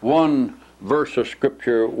one verse of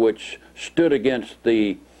Scripture which stood against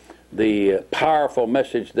the powerful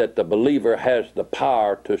message that the believer has the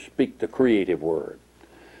power to speak the creative word.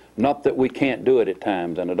 Not that we can't do it at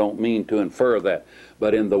times, and I don't mean to infer that,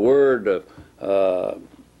 but in the word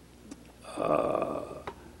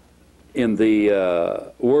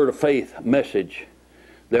word of faith message,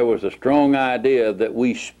 there was a strong idea that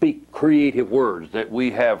we speak creative words, that we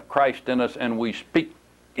have Christ in us and we speak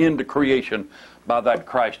into creation by that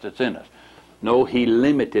Christ that's in us. No, he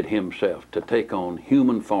limited himself to take on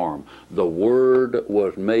human form. The Word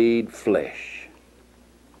was made flesh.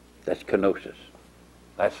 That's kenosis.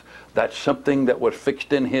 That's something that was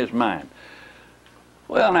fixed in his mind.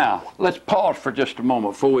 Well, now, let's pause for just a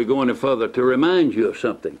moment before we go any further to remind you of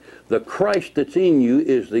something. The Christ that's in you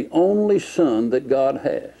is the only Son that God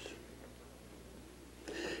has.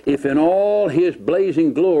 If in all his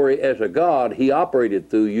blazing glory as a God he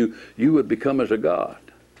operated through you, you would become as a God.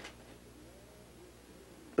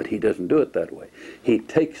 But he doesn't do it that way. He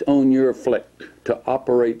takes on your flesh to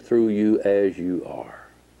operate through you as you are.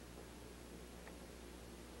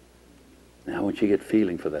 Now I want you to get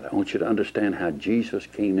feeling for that. I want you to understand how Jesus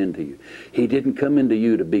came into you. He didn't come into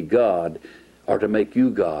you to be God or to make you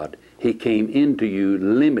God. He came into you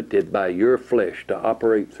limited by your flesh to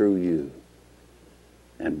operate through you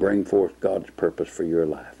and bring forth God's purpose for your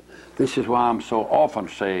life. This is why I'm so often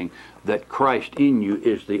saying that Christ in you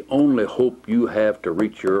is the only hope you have to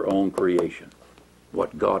reach your own creation,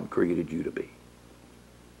 what God created you to be.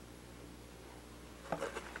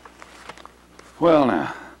 Well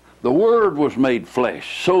now, the Word was made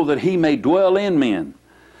flesh so that he may dwell in men.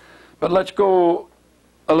 But let's go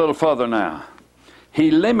a little further now. He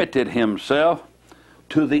limited himself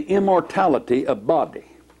to the immortality of body.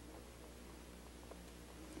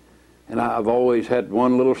 And I've always had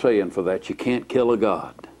one little saying for that: you can't kill a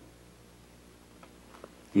God.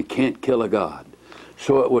 You can't kill a God.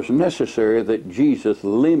 So it was necessary that Jesus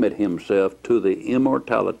limit himself to the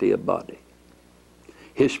immortality of body.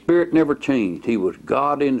 His spirit never changed. He was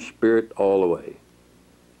God in spirit all the way.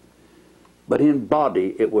 But in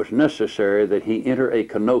body it was necessary that he enter a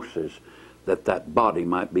kenosis, that that body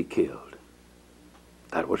might be killed.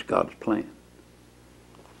 That was God's plan.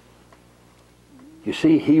 You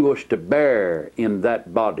see, he was to bear in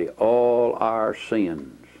that body all our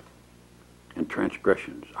sins and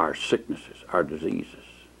transgressions, our sicknesses, our diseases.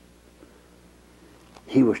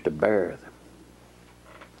 He was to bear them.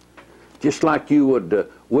 Just like you would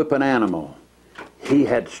whip an animal, he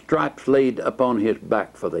had stripes laid upon his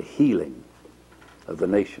back for the healing of the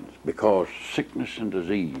nations, because sickness and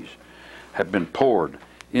disease have been poured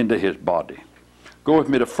into his body. Go with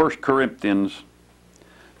me to 1 Corinthians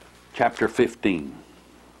chapter 15.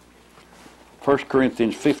 1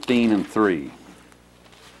 Corinthians 15 and 3.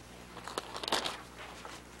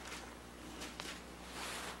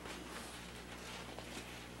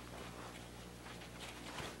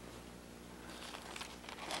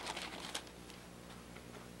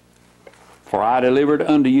 For I delivered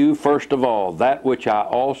unto you first of all that which I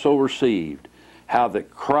also received, how that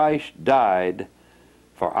Christ died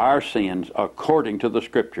for our sins according to the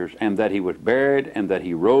Scriptures, and that he was buried, and that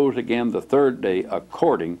he rose again the third day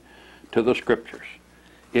according to the Scriptures.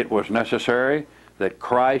 It was necessary that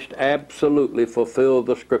Christ absolutely fulfilled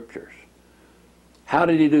the Scriptures. How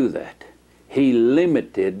did he do that? He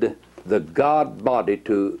limited the God body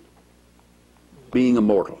to being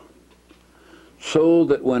immortal, so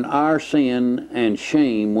that when our sin and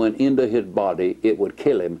shame went into his body, it would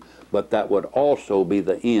kill him, but that would also be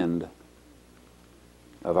the end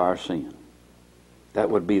of our sin.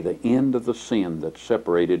 That would be the end of the sin that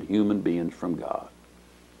separated human beings from God.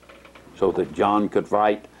 So that John could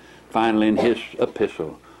write finally in his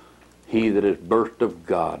epistle, he that is birthed of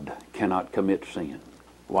God cannot commit sin.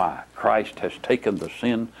 Why? Christ has taken the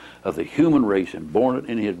sin of the human race and borne it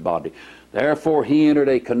in his body. Therefore he entered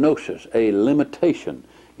a kenosis, a limitation,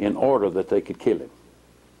 in order that they could kill him.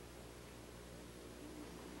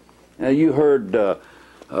 Now you heard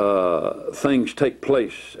things take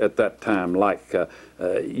place at that time, like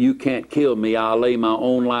you can't kill me, I'll lay my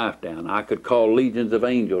own life down. I could call legions of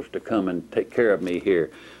angels to come and take care of me here,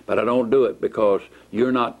 but I don't do it because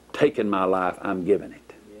you're not taking my life, I'm giving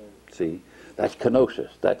it. Yeah. See, that's kenosis.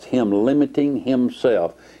 That's him limiting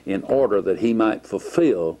himself in order that he might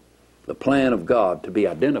fulfill the plan of God to be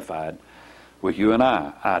identified with you and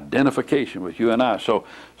I, identification with you and I. So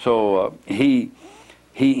he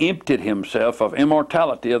emptied himself of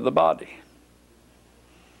immortality of the body.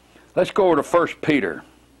 Let's go over to 1 Peter,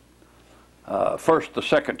 the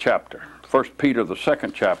second chapter. 1 Peter, the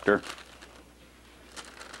second chapter,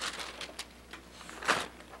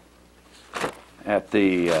 at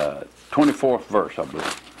the 24th verse, I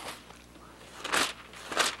believe.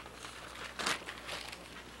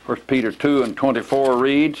 1 Peter 2 and 24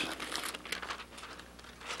 reads,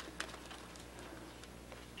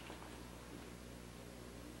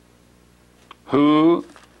 who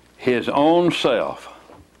his own self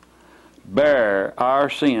bare our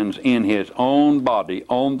sins in his own body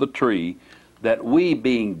on the tree, that we,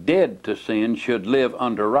 being dead to sin, should live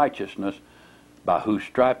under righteousness, by whose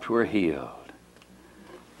stripes we're healed.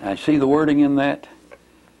 Now, see the wording in that?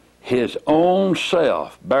 His own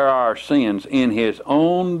self bare our sins in his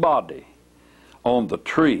own body on the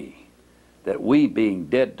tree, that we, being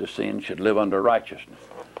dead to sin, should live under righteousness.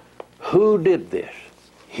 Who did this?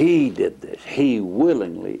 He did this. He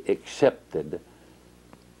willingly accepted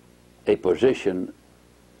a position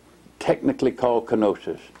technically called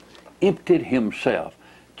kenosis, emptied himself,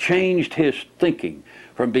 changed his thinking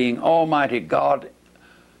from being Almighty God,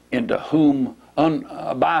 into whom,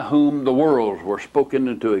 by whom the worlds were spoken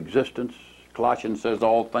into existence. Colossians says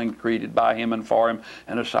all things created by him and for him,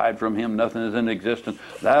 and aside from him nothing is in existence.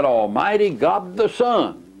 That Almighty God the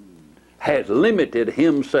Son has limited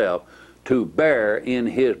himself to bear in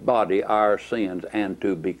his body our sins and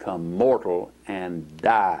to become mortal and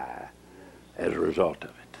die as a result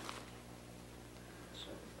of it.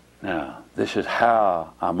 Now, this is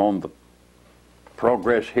how I'm on the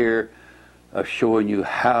progress here of showing you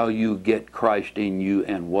how you get Christ in you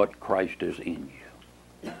and what Christ is in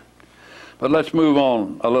you. But let's move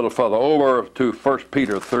on a little further over to 1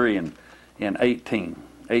 Peter 3 and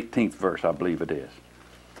 18th verse, I believe it is.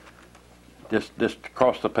 Just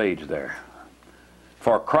across the page there.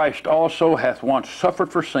 For Christ also hath once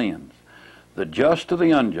suffered for sins, the just to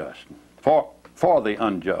the unjust, for the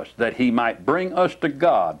unjust, that he might bring us to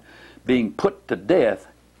God, being put to death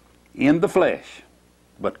in the flesh,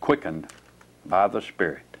 but quickened by the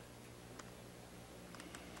Spirit.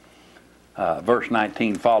 Verse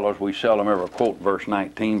 19 follows. We seldom ever quote verse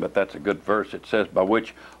 19, but that's a good verse. It says, by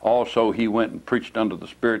which also he went and preached unto the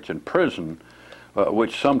spirits in prison,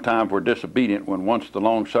 which sometimes were disobedient, when once the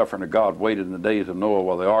long suffering of God waited in the days of Noah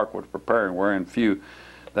while the ark was preparing, wherein few,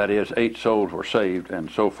 that is, 8 souls were saved,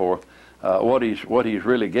 and so forth. What he's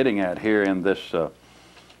really getting at here in this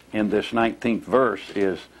 19th verse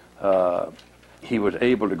is he was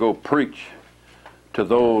able to go preach to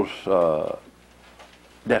those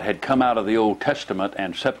that had come out of the Old Testament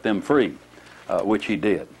and set them free, which he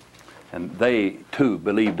did. And they too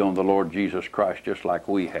believed on the Lord Jesus Christ just like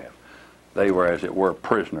we have. They were, as it were,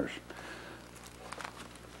 prisoners.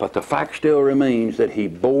 But the fact still remains that he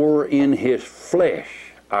bore in his flesh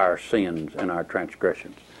our sins and our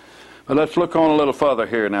transgressions. But let's look on a little further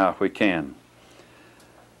here now, if we can.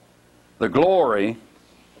 The glory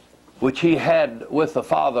which he had with the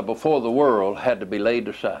Father before the world had to be laid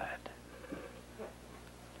aside.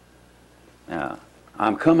 Now,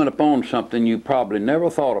 I'm coming upon something you probably never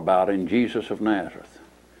thought about in Jesus of Nazareth,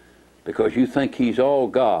 because you think he's all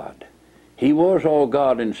God. He was all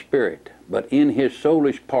God in spirit, but in his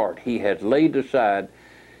soulish part he had laid aside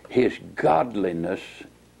his godliness,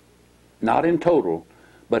 not in total,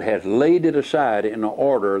 but has laid it aside in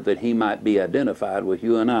order that he might be identified with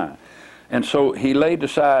you and I. And so he laid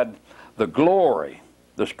aside the glory,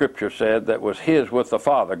 the Scripture said, that was his with the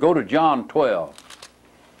Father. Go to John 12.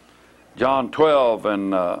 John 12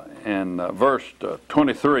 and verse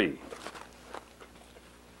 23.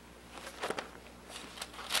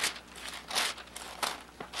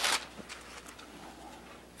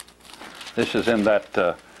 This is in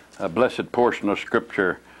that blessed portion of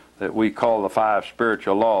Scripture that we call the 5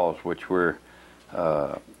 spiritual laws, which we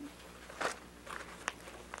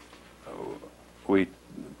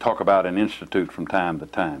talk about and institute from time to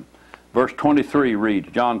time. Verse 23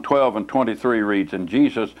 reads, John 12 and 23 reads, and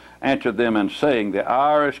Jesus answered them and saying, the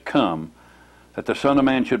hour is come that the Son of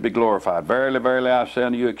Man should be glorified. Verily, verily, I say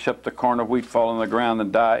unto you, except the corn of wheat fall on the ground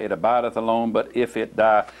and die, it abideth alone, but if it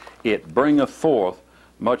die, it bringeth forth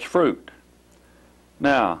much fruit.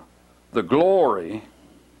 Now, the glory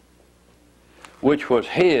which was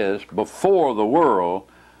his before the world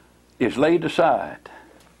is laid aside.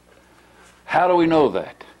 How do we know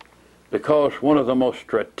that? Because one of the most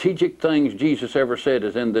strategic things Jesus ever said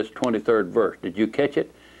is in this 23rd verse. Did you catch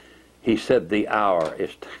it? He said, the hour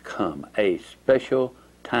is to come. A special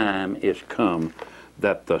time is come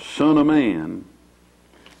that the Son of Man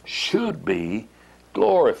should be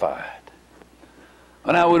glorified.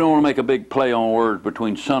 Well, now, we don't want to make a big play on words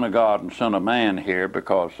between Son of God and Son of Man here,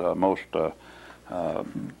 because most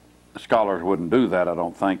scholars wouldn't do that, I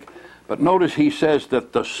don't think. But notice he says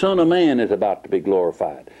that the Son of Man is about to be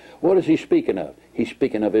glorified. What is he speaking of? He's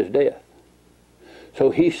speaking of his death. So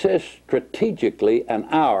he says strategically, an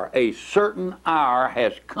hour, a certain hour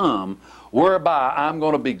has come whereby I'm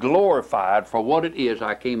going to be glorified for what it is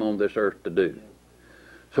I came on this earth to do.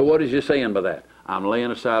 So what is he saying by that? I'm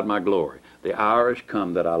laying aside my glory. The hour has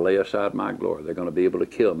come that I lay aside my glory. They're going to be able to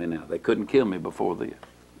kill me now. They couldn't kill me before this.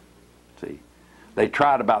 See? They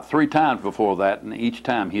tried about 3 times before that, and each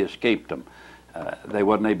time he escaped them. They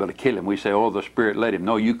wasn't able to kill him. We say, oh, the Spirit led him.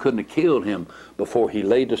 No, you couldn't have killed him before he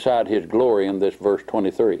laid aside his glory in this verse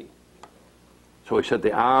 23. So he said,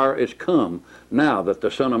 the hour is come now that the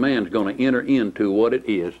Son of Man is going to enter into what it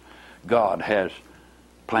is God has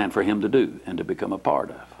planned for him to do and to become a part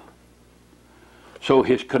of. So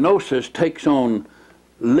his kenosis takes on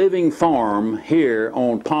living form here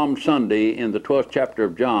on Palm Sunday in the 12th chapter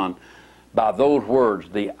of John by those words,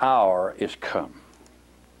 the hour is come.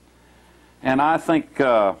 And I think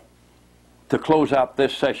to close out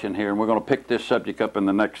this session here, and we're going to pick this subject up in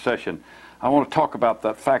the next session, I want to talk about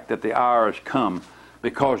the fact that the hour has come,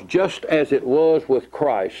 because just as it was with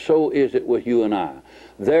Christ, so is it with you and I.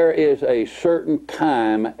 There is a certain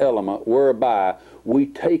time element whereby we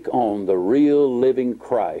take on the real living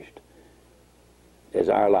Christ as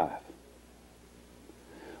our life.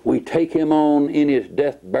 We take him on in his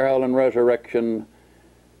death, burial, and resurrection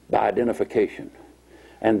by identification.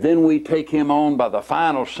 And then we take him on by the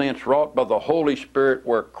final sense wrought by the Holy Spirit,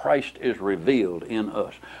 where Christ is revealed in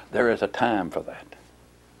us. There is a time for that.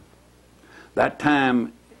 That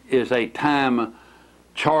time is a time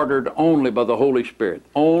chartered only by the Holy Spirit.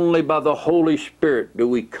 Only by the Holy Spirit do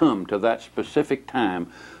we come to that specific time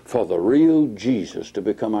for the real Jesus to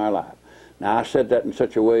become our life. Now, I said that in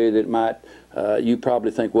such a way that it might, you probably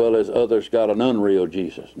think, well, has others got an unreal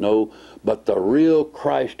Jesus? No, but the real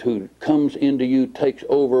Christ who comes into you, takes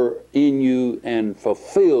over in you, and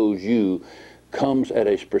fulfills you, comes at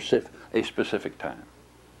a specific time.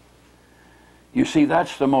 You see,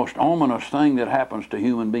 that's the most ominous thing that happens to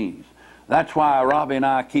human beings. That's why Robbie and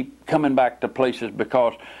I keep coming back to places,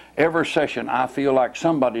 because every session I feel like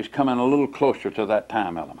somebody's coming a little closer to that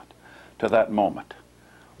time element, to that moment,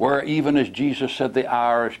 where even as Jesus said, the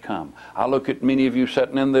hour has come. I look at many of you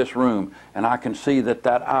sitting in this room, and I can see that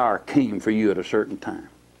that hour came for you at a certain time.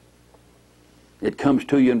 It comes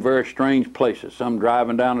to you in very strange places. Some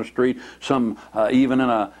driving down the street, some even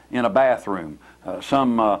in a bathroom,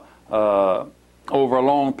 some over a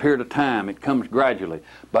long period of time. It comes gradually.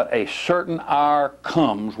 But a certain hour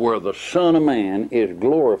comes where the Son of Man is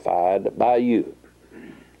glorified by you.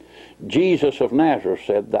 Jesus of Nazareth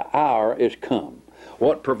said, the hour is come.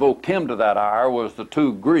 What provoked him to that hour was the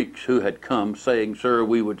 2 Greeks who had come saying, sir,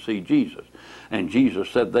 we would see Jesus. And Jesus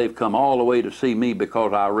said, they've come all the way to see me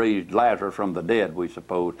because I raised Lazarus from the dead, we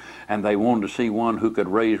suppose. And they wanted to see one who could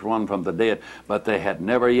raise one from the dead, but they had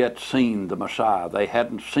never yet seen the Messiah. They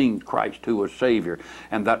hadn't seen Christ who was Savior.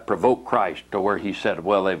 And that provoked Christ to where he said,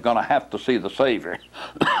 well, they're going to have to see the Savior.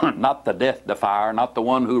 Not the death defier, not the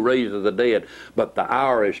one who raises the dead, but the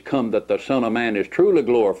hour has come that the Son of Man is truly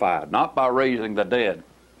glorified, not by raising the dead,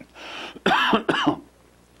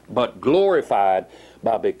 but glorified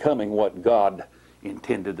by becoming what God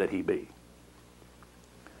intended that he be.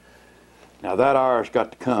 Now that hour has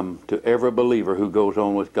got to come to every believer who goes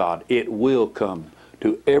on with God. It will come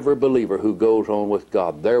to every believer who goes on with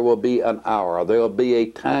God. There will be an hour. There will be a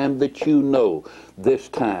time that you know this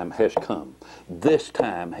time has come. This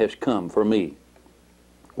time has come for me,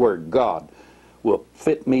 where God will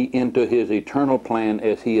fit me into his eternal plan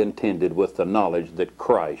as he intended, with the knowledge that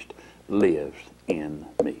Christ lives in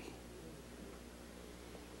me.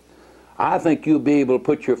 I think you'll be able to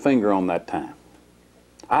put your finger on that time.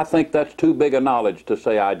 I think that's too big a knowledge to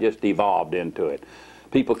say I just evolved into it.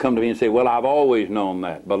 People come to me and say, well, I've always known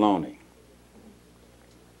that. Baloney.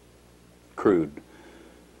 Crude,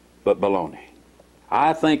 but baloney.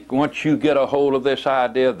 I think once you get a hold of this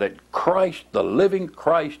idea that Christ, the living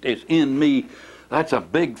Christ, is in me, that's a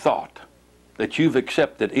big thought that you've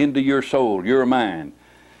accepted into your soul, your mind.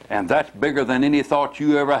 And that's bigger than any thought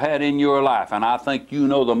you ever had in your life. And I think you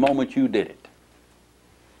know the moment you did it.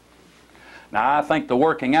 Now, I think the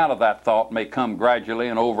working out of that thought may come gradually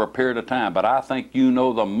and over a period of time, but I think you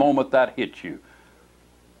know the moment that hits you,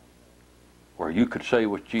 where you could say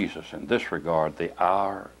with Jesus in this regard, the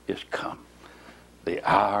hour is come. The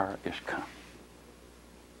hour is come.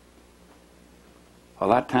 Well,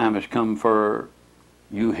 that time has come for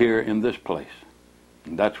you here in this place.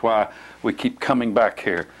 And that's why we keep coming back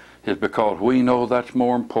here, is because we know that's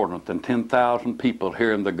more important than 10,000 people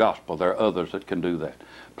hearing the gospel. There are others that can do that.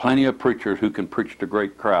 Plenty of preachers who can preach to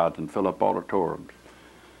great crowds and fill up auditoriums.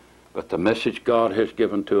 But the message God has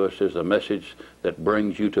given to us is a message that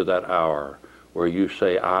brings you to that hour where you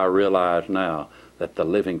say, I realize now that the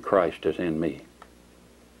living Christ is in me.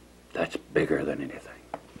 That's bigger than anything.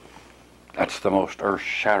 That's the most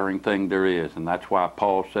earth-shattering thing there is. And that's why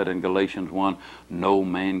Paul said in Galatians 1, no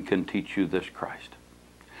man can teach you this Christ.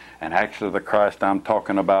 And actually the Christ I'm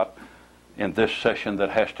talking about in this session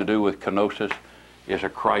that has to do with kenosis is a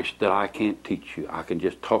Christ that I can't teach you. I can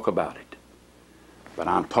just talk about it. But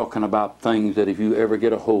I'm talking about things that if you ever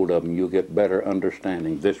get a hold of them, you'll get better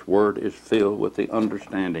understanding. This word is filled with the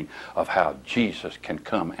understanding of how Jesus can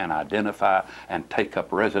come and identify and take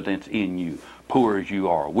up residence in you. Poor as you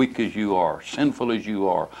are, weak as you are, sinful as you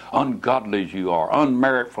are, ungodly as you are,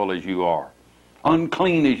 unmeritful as you are,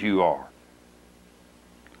 unclean as you are.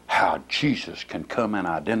 How Jesus can come and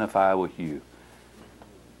identify with you.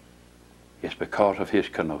 It's because of his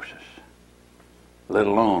kenosis. Let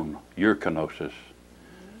alone your kenosis.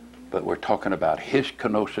 But we're talking about his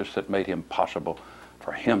kenosis that made him possible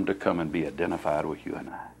for him to come and be identified with you and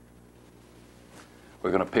I.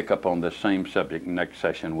 We're going to pick up on this same subject next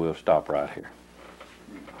session. We'll stop right here.